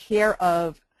take care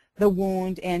of the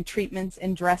wound and treatments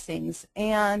and dressings,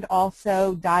 and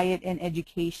also diet and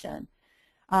education.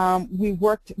 We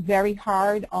worked very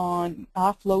hard on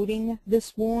offloading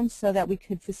this wound so that we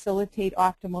could facilitate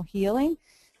optimal healing,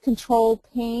 control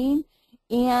pain,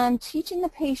 and teaching the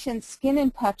patient skin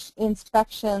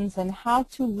inspections and how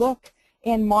to look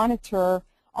and monitor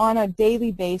on a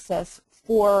daily basis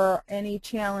for any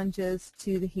challenges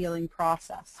to the healing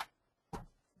process.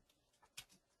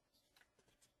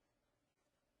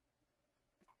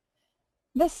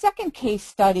 The second case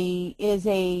study is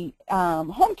a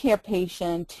home care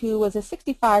patient who was a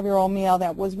 65-year-old male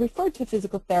that was referred to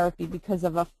physical therapy because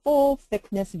of a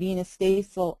full-thickness venous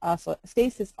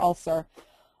stasis ulcer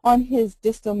on his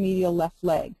distal medial left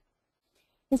leg.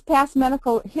 His past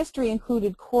medical history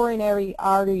included coronary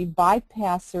artery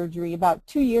bypass surgery about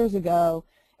 2 years ago,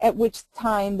 at which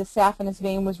time the saphenous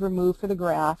vein was removed for the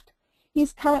graft.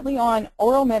 He's currently on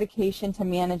oral medication to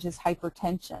manage his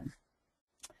hypertension.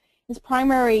 His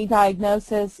primary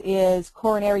diagnosis is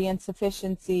coronary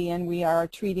insufficiency, and we are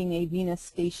treating a venous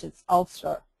stasis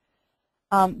ulcer.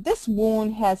 This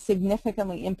wound has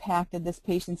significantly impacted this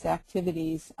patient's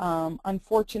activities.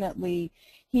 Unfortunately,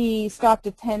 he stopped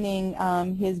attending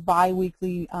his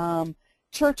biweekly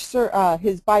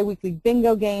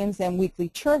bingo games and weekly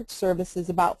church services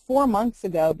about 4 months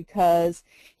ago because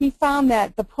he found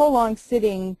that the prolonged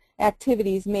sitting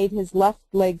activities made his left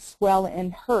leg swell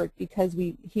and hurt because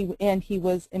he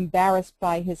was embarrassed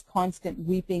by his constant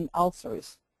weeping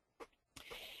ulcers.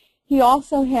 He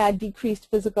also had decreased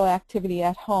physical activity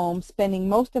at home, spending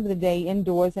most of the day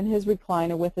indoors in his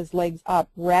recliner with his legs up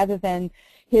rather than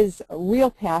his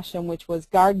real passion, which was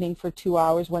gardening for 2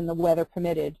 hours when the weather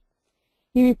permitted.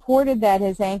 He reported that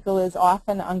his ankle is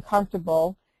often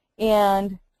uncomfortable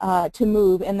and to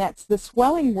move, and that the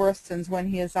swelling worsens when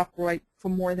he is upright for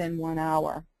more than 1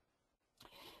 hour.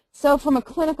 So from a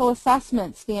clinical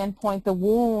assessment standpoint, the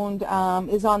wound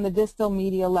is on the distal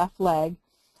medial left leg.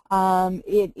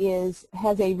 It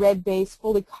has a red base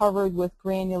fully covered with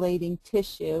granulating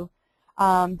tissue.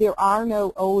 There are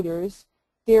no odors.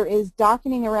 There is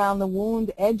darkening around the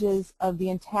wound edges of the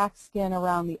intact skin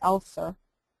around the ulcer.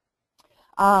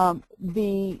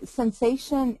 The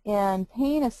sensation and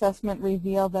pain assessment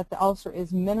revealed that the ulcer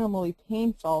is minimally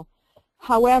painful.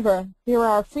 However, there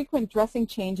are frequent dressing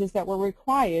changes that were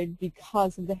required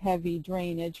because of the heavy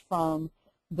drainage from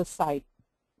the site.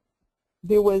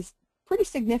 There was pretty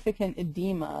significant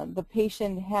edema. The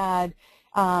patient had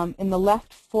in the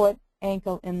left foot,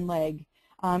 ankle, and leg.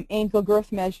 Ankle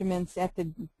girth measurements at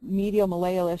the medial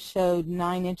malleolus showed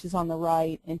 9 inches on the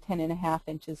right and 10.5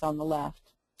 inches on the left.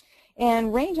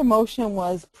 And range of motion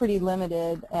was pretty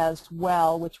limited as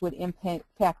well, which would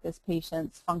impact this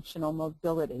patient's functional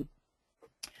mobility.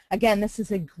 Again, this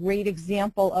is a great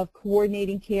example of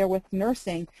coordinating care with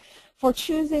nursing for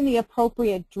choosing the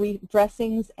appropriate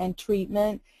dressings and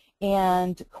treatment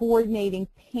and coordinating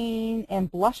pain and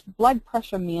blood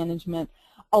pressure management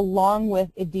along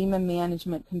with edema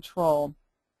management control.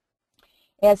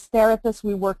 As therapists,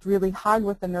 we worked really hard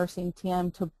with the nursing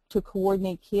team to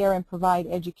coordinate care and provide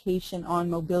education on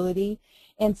mobility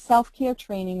and self-care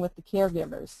training with the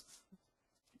caregivers.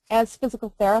 As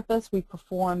physical therapists, we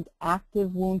performed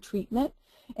active wound treatment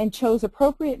and chose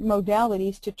appropriate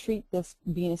modalities to treat this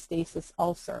venous stasis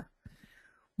ulcer.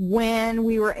 When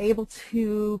we were able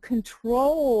to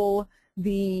control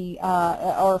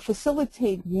or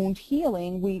facilitate wound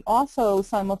healing, we also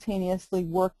simultaneously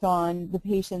worked on the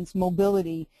patient's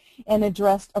mobility and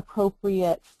addressed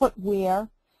appropriate footwear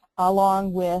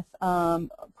along with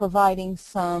providing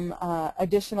some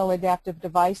additional adaptive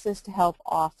devices to help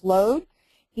offload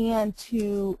and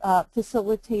to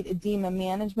facilitate edema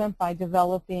management by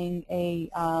developing a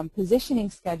positioning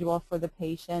schedule for the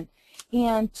patient,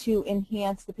 and to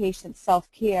enhance the patient's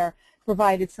self-care,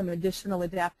 provided some additional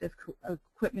adaptive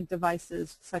equipment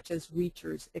devices such as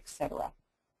reachers, etc.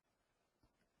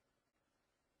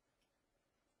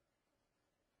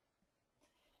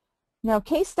 Now,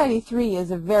 case study 3 is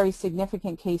a very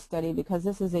significant case study because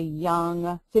this is a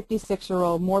young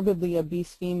 56-year-old morbidly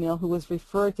obese female who was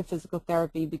referred to physical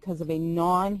therapy because of a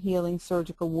non-healing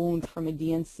surgical wound from a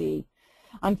DNC.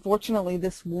 Unfortunately,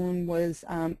 this wound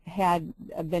had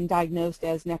been diagnosed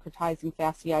as necrotizing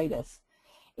fasciitis,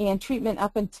 and treatment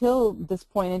up until this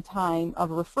point in time of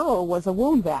referral was a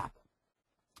wound vac.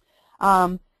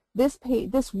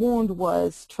 This wound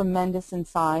was tremendous in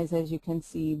size, as you can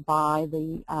see by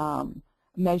the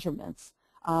measurements.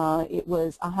 It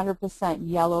was 100%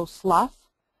 yellow slough.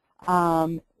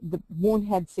 The wound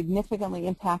had significantly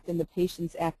impacted the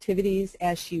patient's activities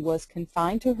as she was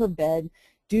confined to her bed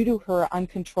due to her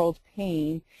uncontrolled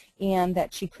pain, and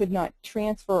that she could not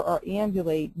transfer or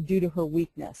ambulate due to her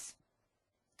weakness.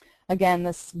 Again,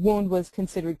 this wound was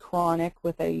considered chronic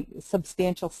with a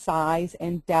substantial size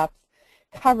and depth,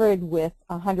 covered with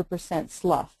 100%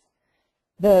 slough.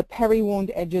 The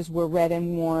peri-wound edges were red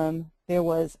and warm. There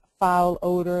was foul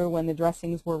odor when the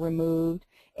dressings were removed,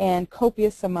 and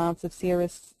copious amounts of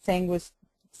serous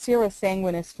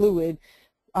sanguineous fluid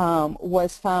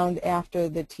was found after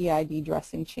the TID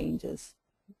dressing changes.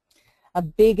 A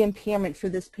big impairment for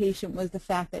this patient was the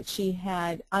fact that she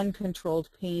had uncontrolled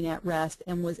pain at rest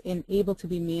and was unable to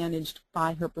be managed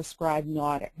by her prescribed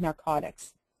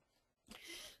narcotics.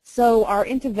 So our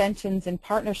interventions in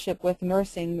partnership with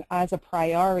nursing as a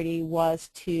priority was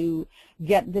to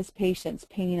get this patient's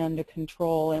pain under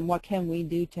control, and what can we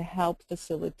do to help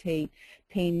facilitate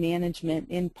pain management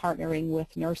in partnering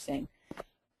with nursing.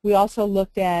 We also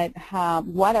looked at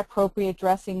what appropriate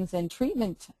dressings and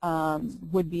treatment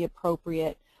would be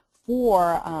appropriate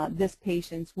for this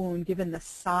patient's wound, given the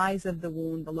size of the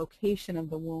wound, the location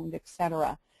of the wound,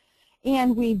 etc.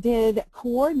 And we did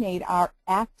coordinate our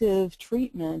active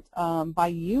treatment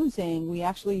we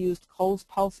actually used Cole's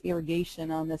pulse irrigation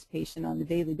on this patient on a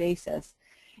daily basis.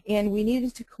 And we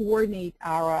needed to coordinate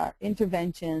our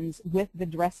interventions with the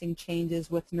dressing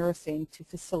changes with nursing to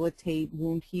facilitate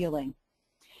wound healing.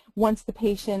 Once the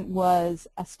patient was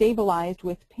stabilized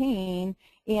with pain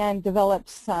and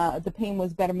developed, the pain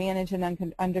was better managed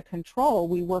and under control,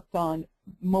 we worked on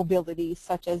mobility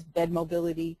such as bed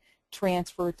mobility,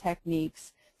 transfer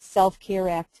techniques, self-care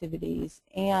activities,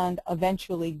 and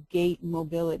eventually gait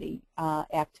mobility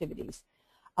activities.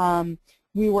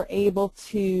 We were able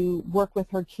to work with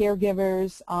her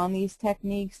caregivers on these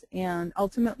techniques, and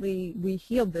ultimately we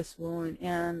healed this wound,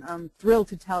 and I'm thrilled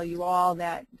to tell you all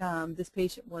that this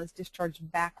patient was discharged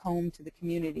back home to the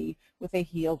community with a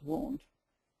healed wound.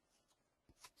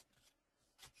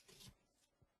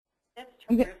 That's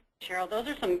terrific, Cheryl. Those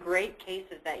are some great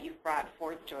cases that you've brought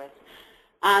forth to us.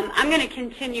 I'm going to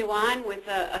continue on with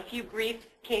a few brief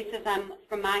cases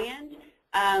from my end.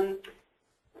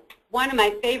 One of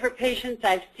my favorite patients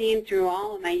I've seen through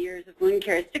all of my years of wound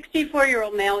care is a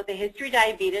 64-year-old male with a history of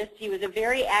diabetes. He was a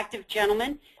very active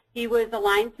gentleman, He was a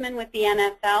linesman with the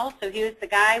NFL, so he was the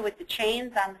guy with the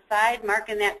chains on the side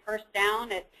marking that first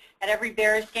down at every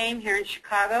Bears game here in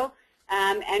Chicago,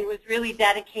 and was really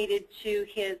dedicated to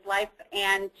his life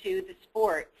and to the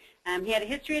sport. He had a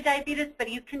history of diabetes, but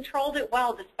he controlled it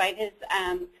well despite his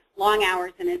long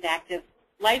hours and his active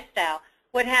lifestyle.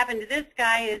 What happened to this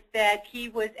guy is that he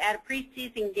was at a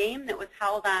preseason game that was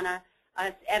held on at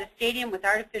a stadium with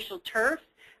artificial turf.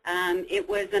 It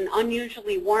was an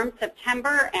unusually warm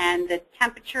September, and the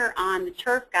temperature on the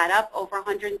turf got up over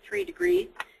 103 degrees.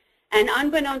 And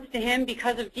unbeknownst to him,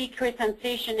 because of decreased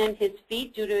sensation in his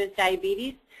feet due to his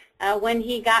diabetes, when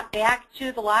he got back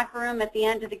to the locker room at the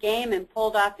end of the game and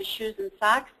pulled off his shoes and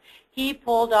socks, he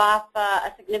pulled off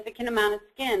a significant amount of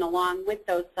skin along with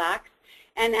those socks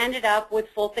and ended up with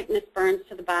full-thickness burns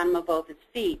to the bottom of both his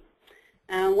feet.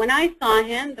 When I saw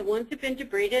him, the wounds had been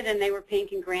debrided and they were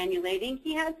pink and granulating.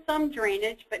 He had some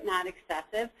drainage, but not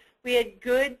excessive. We had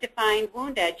good defined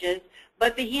wound edges,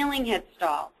 but the healing had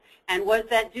stalled. And was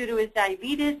that due to his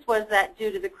diabetes? Was that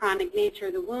due to the chronic nature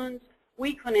of the wounds?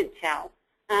 We couldn't tell.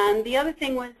 The other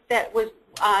thing was that was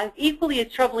equally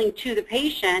as troubling to the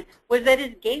patient was that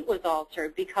his gait was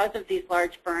altered because of these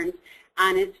large burns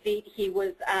on his feet. He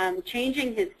was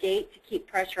changing his gait to keep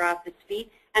pressure off his feet,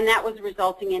 and that was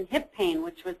resulting in hip pain,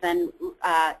 which was then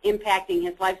impacting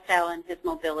his lifestyle and his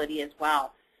mobility as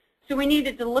well. So we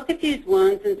needed to look at these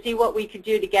wounds and see what we could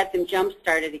do to get them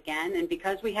jump-started again. And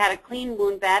because we had a clean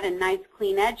wound bed and nice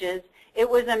clean edges, it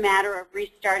was a matter of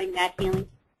restarting that healing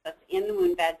process in the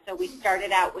wound bed. So we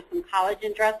started out with some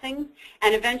collagen dressings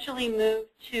and eventually moved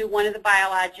to one of the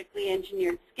biologically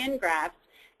engineered skin grafts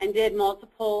and did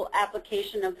multiple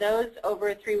application of those over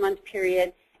a 3-month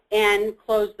period and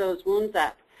closed those wounds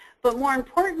up. But more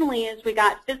importantly is we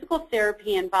got physical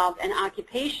therapy involved and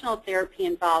occupational therapy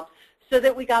involved so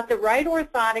that we got the right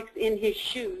orthotics in his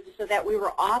shoes so that we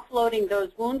were offloading those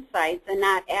wound sites and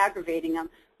not aggravating them,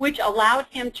 which allowed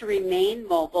him to remain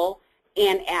mobile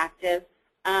and active.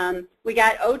 We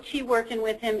got OT working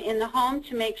with him in the home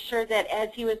to make sure that as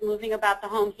he was moving about the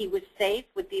home, he was safe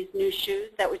with these new shoes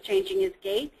that was changing his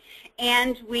gait.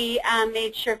 And we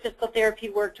made sure physical therapy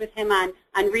worked with him on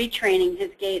retraining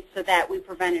his gait so that we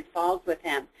prevented falls with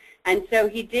him. And so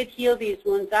he did heal these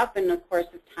wounds up in the course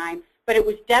of time, but it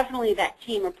was definitely that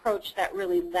team approach that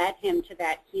really led him to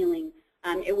that healing.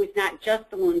 It was not just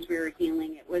the wounds we were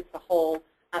healing, it was the whole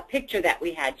picture that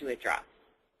we had to address.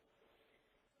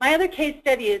 My other case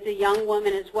study is a young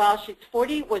woman as well. She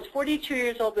was 42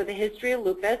 years old with a history of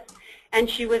lupus, and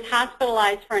she was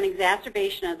hospitalized for an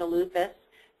exacerbation of the lupus.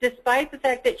 Despite the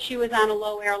fact that she was on a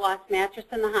low air loss mattress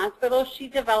in the hospital, she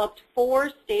developed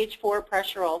 4 stage 4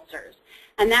 pressure ulcers,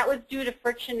 and that was due to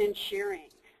friction and shearing.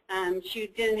 She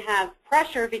didn't have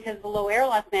pressure because of the low air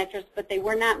loss mattress, but they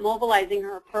were not mobilizing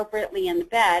her appropriately in the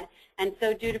bed, and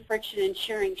so due to friction and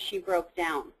shearing, she broke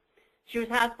down. She was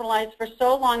hospitalized for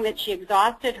so long that she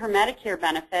exhausted her Medicare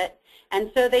benefit,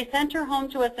 and so they sent her home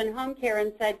to us in home care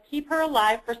and said, keep her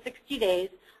alive for 60 days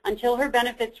until her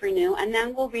benefits renew, and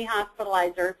then we'll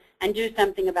re-hospitalize her and do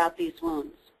something about these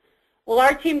wounds. Well,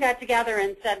 our team got together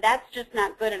and said, that's just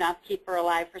not good enough, keep her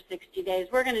alive for 60 days.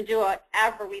 We're going to do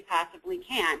whatever we possibly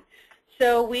can.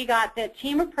 So we got that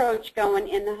team approach going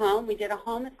in the home. We did a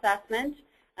home assessment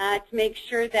to make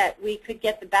sure that we could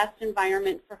get the best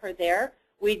environment for her there.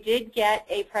 We did get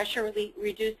a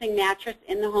pressure-reducing mattress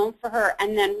in the home for her,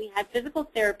 and then we had physical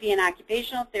therapy and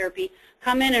occupational therapy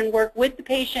come in and work with the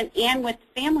patient and with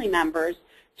family members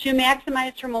to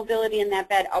maximize her mobility in that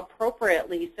bed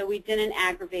appropriately so we didn't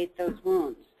aggravate those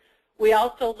wounds. We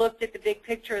also looked at the big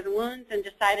picture of the wounds and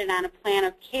decided on a plan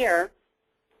of care,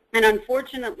 and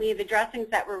unfortunately the dressings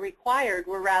that were required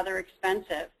were rather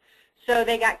expensive. So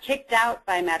they got kicked out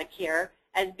by Medicare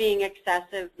as being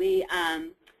excessively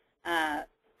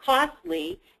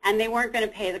costly, and they weren't going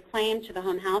to pay the claim to the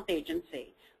home health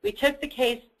agency. We took the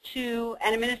case to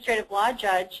an administrative law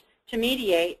judge to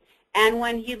mediate, and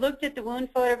when he looked at the wound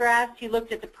photographs, he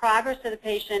looked at the progress of the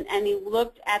patient, and he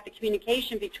looked at the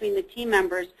communication between the team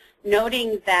members,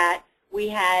 noting that we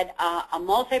had a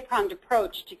multi-pronged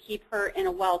approach to keep her in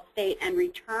a well state and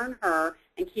return her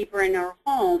and keep her in her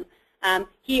home.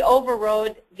 He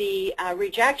overrode the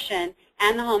rejection,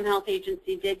 and the home health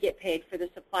agency did get paid for the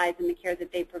supplies and the care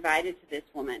that they provided to this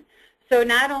woman. So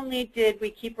not only did we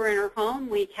keep her in her home,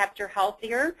 we kept her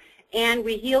healthier, and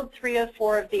we healed 3 or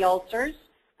 4 of the ulcers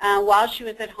while she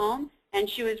was at home, and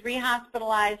she was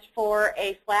re-hospitalized for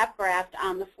a flap graft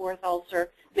on the 4th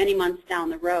ulcer many months down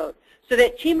the road. So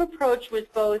that team approach was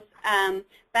both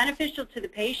beneficial to the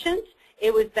patient.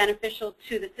 It was beneficial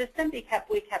to the system because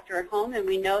we kept her at home, and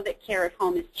we know that care at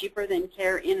home is cheaper than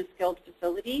care in a skilled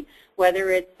facility,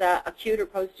 whether it's acute or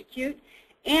post-acute.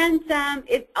 And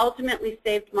it ultimately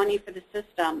saved money for the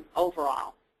system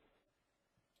overall.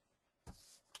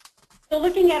 So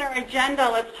looking at our agenda,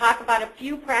 let's talk about a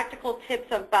few practical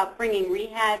tips about bringing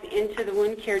rehab into the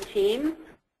wound care team.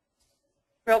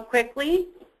 Real quickly,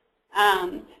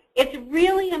 it's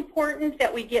really important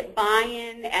that we get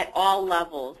buy-in at all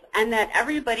levels and that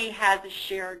everybody has a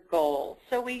shared goal.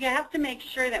 So we have to make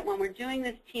sure that when we're doing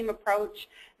this team approach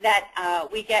that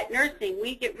we get nursing,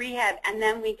 we get rehab, and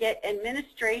then we get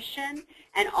administration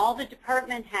and all the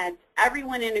department heads,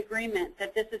 everyone in agreement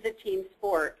that this is a team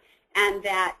sport and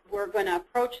that we're going to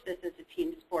approach this as a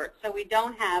team sport so we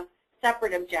don't have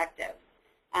separate objectives.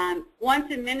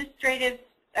 Once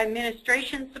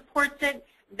administration supports it,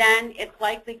 then it's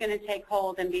likely going to take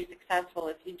hold and be successful.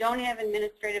 If you don't have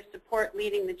administrative support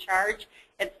leading the charge,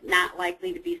 it's not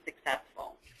likely to be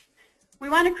successful. We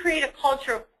want to create a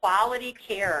culture of quality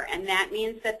care, and that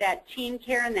means that that team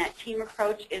care and that team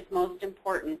approach is most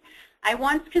important. I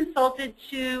once consulted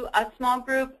to a small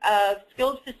group of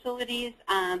skilled facilities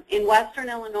in western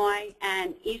Illinois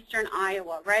and eastern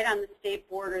Iowa, right on the state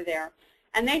border there.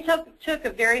 And they took a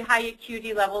very high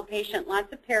acuity level patient,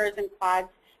 lots of paras and quads,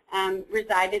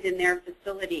 resided in their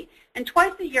facility. And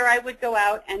twice a year I would go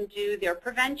out and do their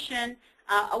prevention,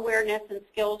 awareness, and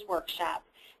skills workshop.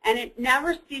 And it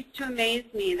never ceased to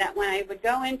amaze me that when I would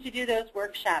go in to do those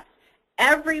workshops,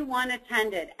 everyone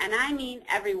attended, and I mean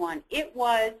everyone. It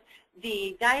was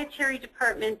the dietary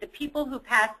department, the people who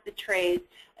passed the trays,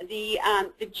 the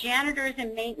janitors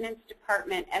and maintenance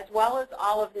department, as well as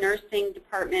all of nursing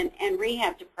department and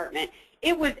rehab department.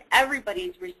 It was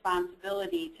everybody's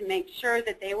responsibility to make sure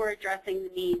that they were addressing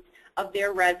the needs of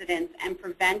their residents and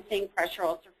preventing pressure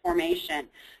ulcer formation.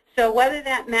 So whether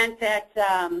that meant that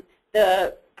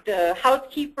the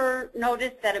housekeeper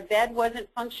noticed that a bed wasn't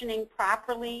functioning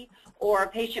properly or a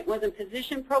patient wasn't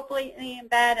positioned appropriately in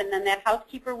bed, and then that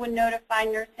housekeeper would notify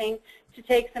nursing to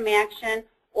take some action,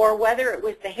 or whether it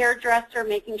was the hairdresser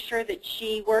making sure that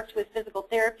she worked with physical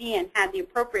therapy and had the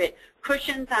appropriate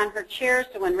cushions on her chair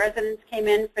so when residents came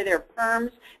in for their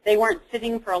perms, they weren't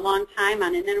sitting for a long time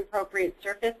on an inappropriate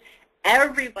surface.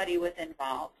 Everybody was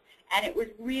involved, and it was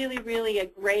really, really a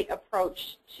great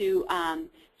approach to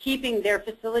keeping their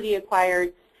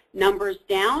facility-acquired numbers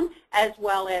down, as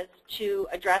well as to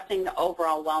addressing the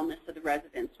overall wellness of the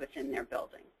residents within their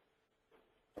building.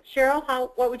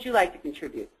 Cheryl, what would you like to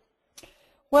contribute?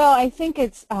 Well, I think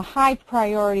it's a high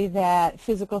priority that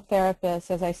physical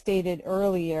therapists, as I stated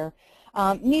earlier,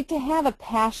 need to have a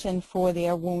passion for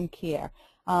their wound care.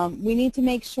 We need to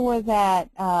make sure that,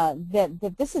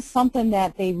 that this is something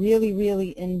that they really,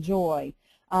 really enjoy.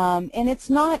 And it's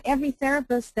not every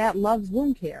therapist that loves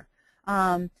wound care.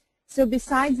 So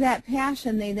besides that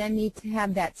passion, they then need to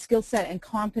have that skill set and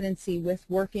competency with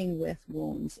working with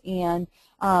wounds. And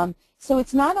so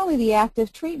it's not only the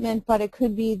active treatment, but it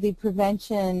could be the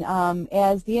prevention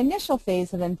as the initial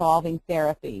phase of involving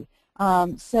therapy.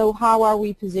 So how are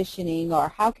we positioning, or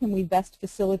how can we best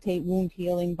facilitate wound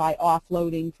healing by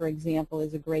offloading, for example,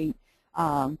 is a great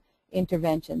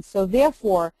intervention. So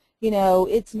therefore, you know,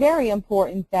 it's very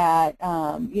important that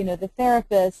you know, the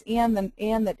therapist and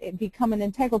that it become an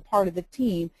integral part of the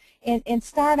team, and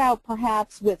start out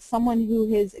perhaps with someone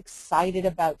who is excited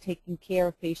about taking care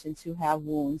of patients who have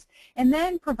wounds, and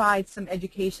then provide some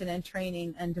education and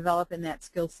training and developing that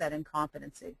skill set and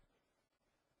competency.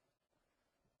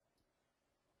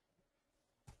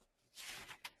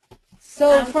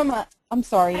 So I'm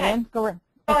sorry, Ann, go ahead.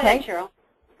 Go ahead, Cheryl.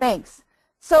 Thanks.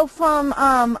 So from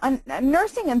a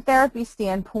nursing and therapy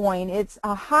standpoint, it's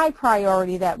a high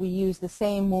priority that we use the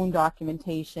same wound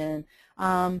documentation.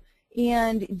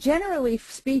 And generally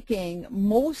speaking,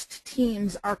 most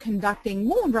teams are conducting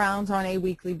wound rounds on a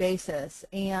weekly basis.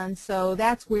 And so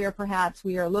that's where perhaps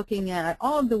we are looking at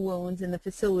all of the wounds in the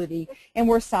facility, and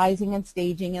we're sizing and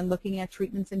staging and looking at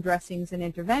treatments and dressings and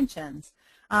interventions.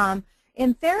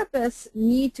 And therapists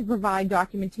need to provide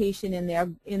documentation in their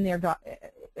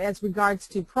as regards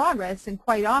to progress, and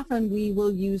quite often we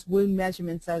will use wound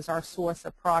measurements as our source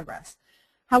of progress.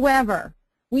 However,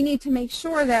 we need to make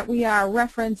sure that we are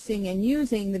referencing and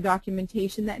using the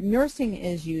documentation that nursing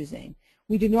is using.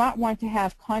 We do not want to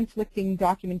have conflicting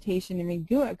documentation in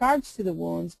regards to the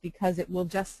wounds, because it will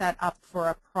just set up for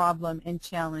a problem and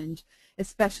challenge,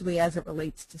 especially as it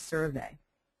relates to survey.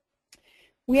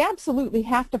 We absolutely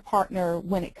have to partner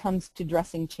when it comes to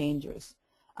dressing changes.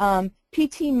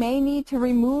 PT may need to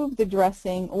remove the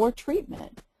dressing or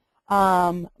treatment.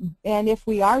 And if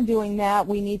we are doing that,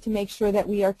 we need to make sure that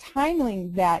we are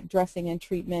timing that dressing and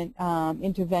treatment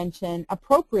intervention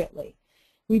appropriately.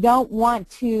 We don't want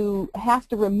to have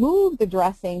to remove the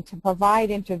dressing to provide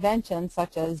intervention,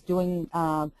 such as doing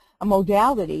a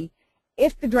modality,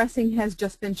 if the dressing has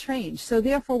just been changed. So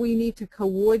therefore, we need to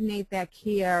coordinate that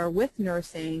care with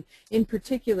nursing in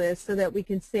particular so that we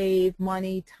can save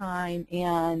money, time,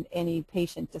 and any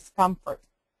patient discomfort.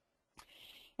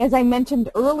 As I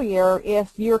mentioned earlier,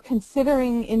 if you're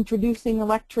considering introducing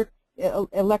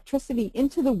electricity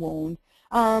into the wound,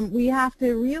 we have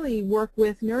to really work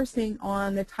with nursing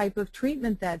on the type of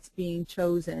treatment that's being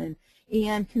chosen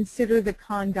and consider the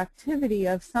conductivity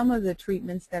of some of the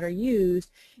treatments that are used.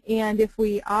 And if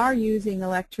we are using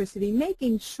electricity,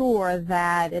 making sure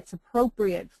that it's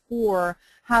appropriate for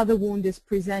how the wound is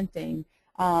presenting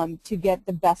to get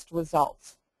the best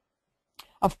results.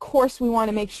 Of course, we want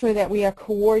to make sure that we are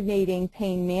coordinating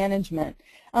pain management.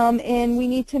 And we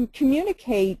need to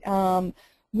communicate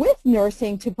with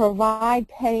nursing to provide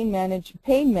pain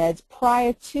meds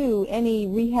prior to any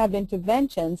rehab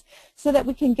interventions so that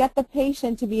we can get the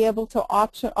patient to be able to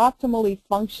optimally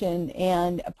function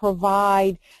and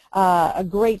provide a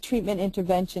great treatment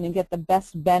intervention and get the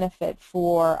best benefit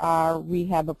for our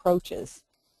rehab approaches.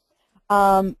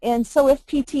 And so if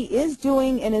PT is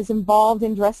doing and is involved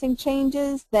in dressing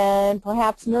changes, then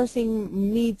perhaps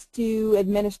nursing needs to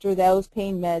administer those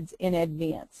pain meds in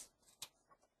advance.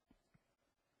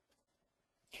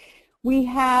 We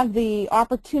have the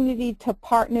opportunity to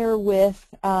partner with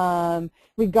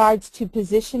regards to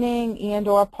positioning and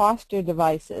or posture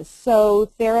devices.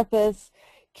 So therapists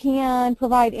can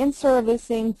provide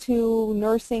in-servicing to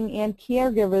nursing and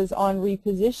caregivers on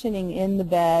repositioning in the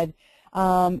bed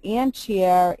and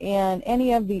chair and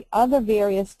any of the other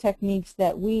various techniques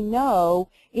that we know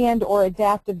and or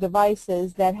adaptive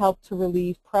devices that help to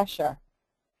relieve pressure.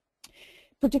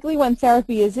 Particularly when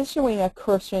therapy is issuing a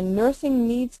cushion, nursing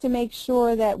needs to make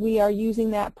sure that we are using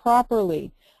that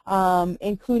properly,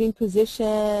 including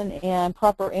position and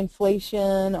proper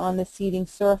inflation on the seating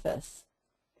surface.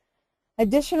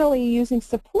 Additionally, using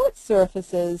support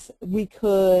surfaces, we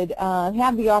could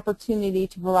have the opportunity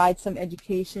to provide some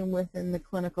education within the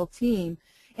clinical team.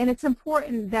 And it's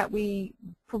important that we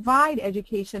provide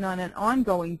education on an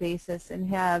ongoing basis and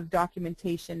have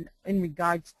documentation in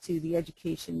regards to the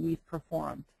education we've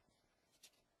performed.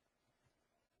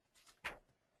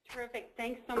 Terrific.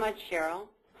 Thanks so much, Cheryl.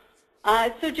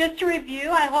 So just to review,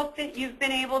 I hope that you've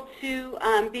been able to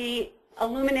be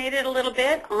illuminated a little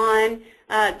bit on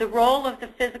the role of the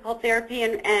physical therapy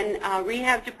and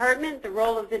rehab department, the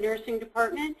role of the nursing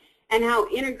department, and how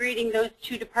integrating those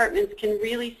two departments can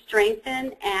really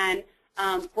strengthen and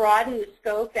broaden the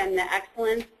scope and the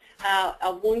excellence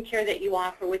of wound care that you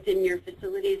offer within your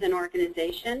facilities and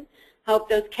organization. Hope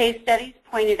those case studies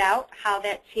pointed out how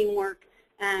that teamwork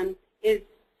is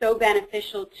so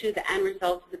beneficial to the end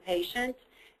results of the patient.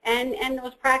 And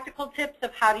those practical tips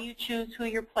of how do you choose who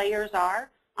your players are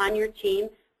on your team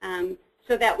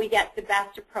so that we get the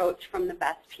best approach from the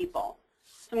best people.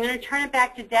 So I'm going to turn it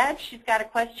back to Deb. She's got a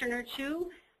question or two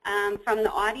from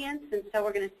the audience, and so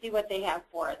we're going to see what they have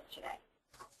for us today.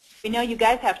 We know you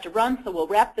guys have to run, so we'll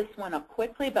wrap this one up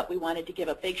quickly, but we wanted to give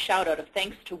a big shout out of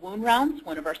thanks to WoundRounds,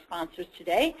 one of our sponsors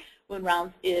today.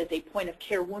 WoundRounds is a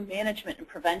point-of-care wound management and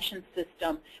prevention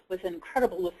system with an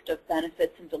incredible list of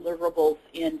benefits and deliverables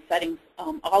in settings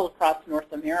all across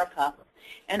North America.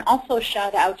 And also a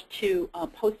shout out to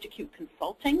Post-Acute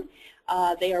Consulting.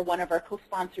 They are one of our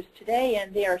co-sponsors today,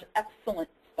 and they are excellent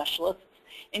specialists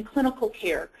in clinical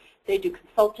care. They do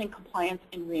consulting, compliance,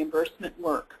 and reimbursement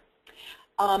work.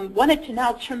 Wanted to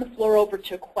now turn the floor over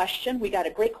to a question. We got a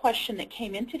great question that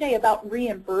came in today about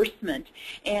reimbursement.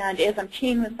 And as I'm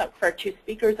teeing this up for our two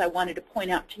speakers, I wanted to point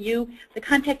out to you the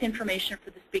contact information for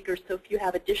the speakers. So if you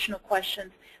have additional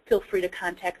questions, feel free to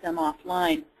contact them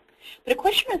offline. But a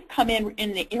question has come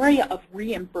in the area of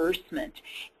reimbursement.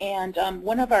 And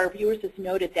one of our viewers has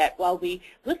noted that while we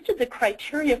listed the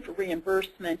criteria for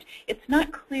reimbursement, it's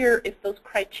not clear if those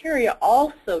criteria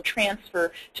also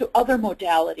transfer to other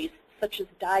modalities, such as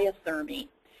diathermy.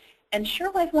 And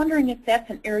Cheryl, I was wondering if that's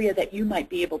an area that you might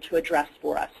be able to address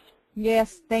for us.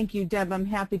 Yes, thank you, Deb. I'm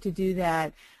happy to do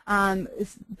that.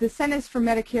 The Centers for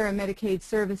Medicare and Medicaid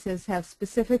Services have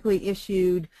specifically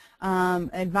issued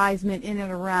advisement in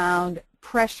and around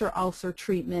pressure ulcer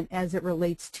treatment as it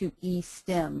relates to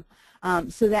E-stim.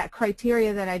 So that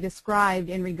criteria that I described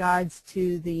in regards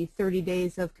to the 30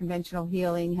 days of conventional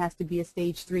healing has to be a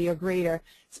stage 3 or greater,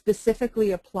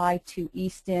 specifically apply to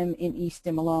E-stim and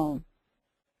E-stim alone.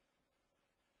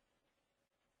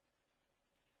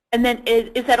 And then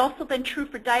is that also then true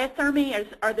for diathermy?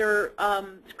 Are there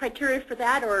criteria for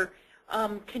that, or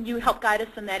can you help guide us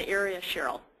in that area,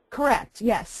 Cheryl? Correct,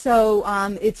 yes. So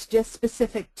it's just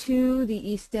specific to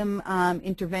the E-stim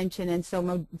intervention, and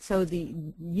so the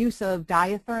use of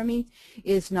diathermy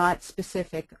is not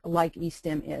specific like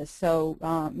E-stim is. So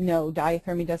no,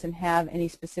 diathermy doesn't have any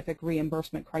specific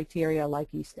reimbursement criteria like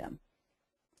E-stim.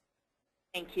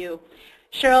 Thank you.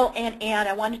 Cheryl and Ann,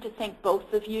 I wanted to thank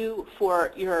both of you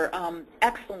for your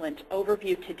excellent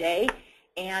overview today.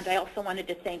 And I also wanted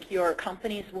to thank your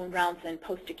companies, WoundRounds and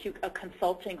Post-Acute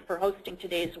Consulting, for hosting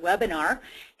today's webinar.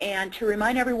 And to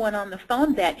remind everyone on the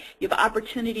phone that you have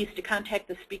opportunities to contact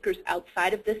the speakers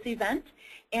outside of this event,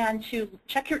 and to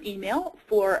check your email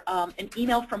for an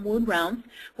email from WoundRounds,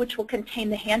 which will contain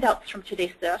the handouts from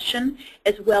today's session,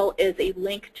 as well as a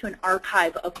link to an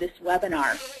archive of this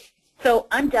webinar. So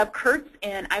I'm Deb Kurtz,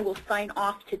 and I will sign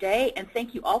off today, and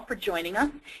thank you all for joining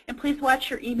us. And please watch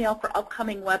your email for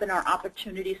upcoming webinar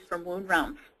opportunities from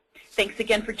WoundRounds. Thanks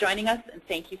again for joining us, and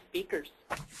thank you, speakers.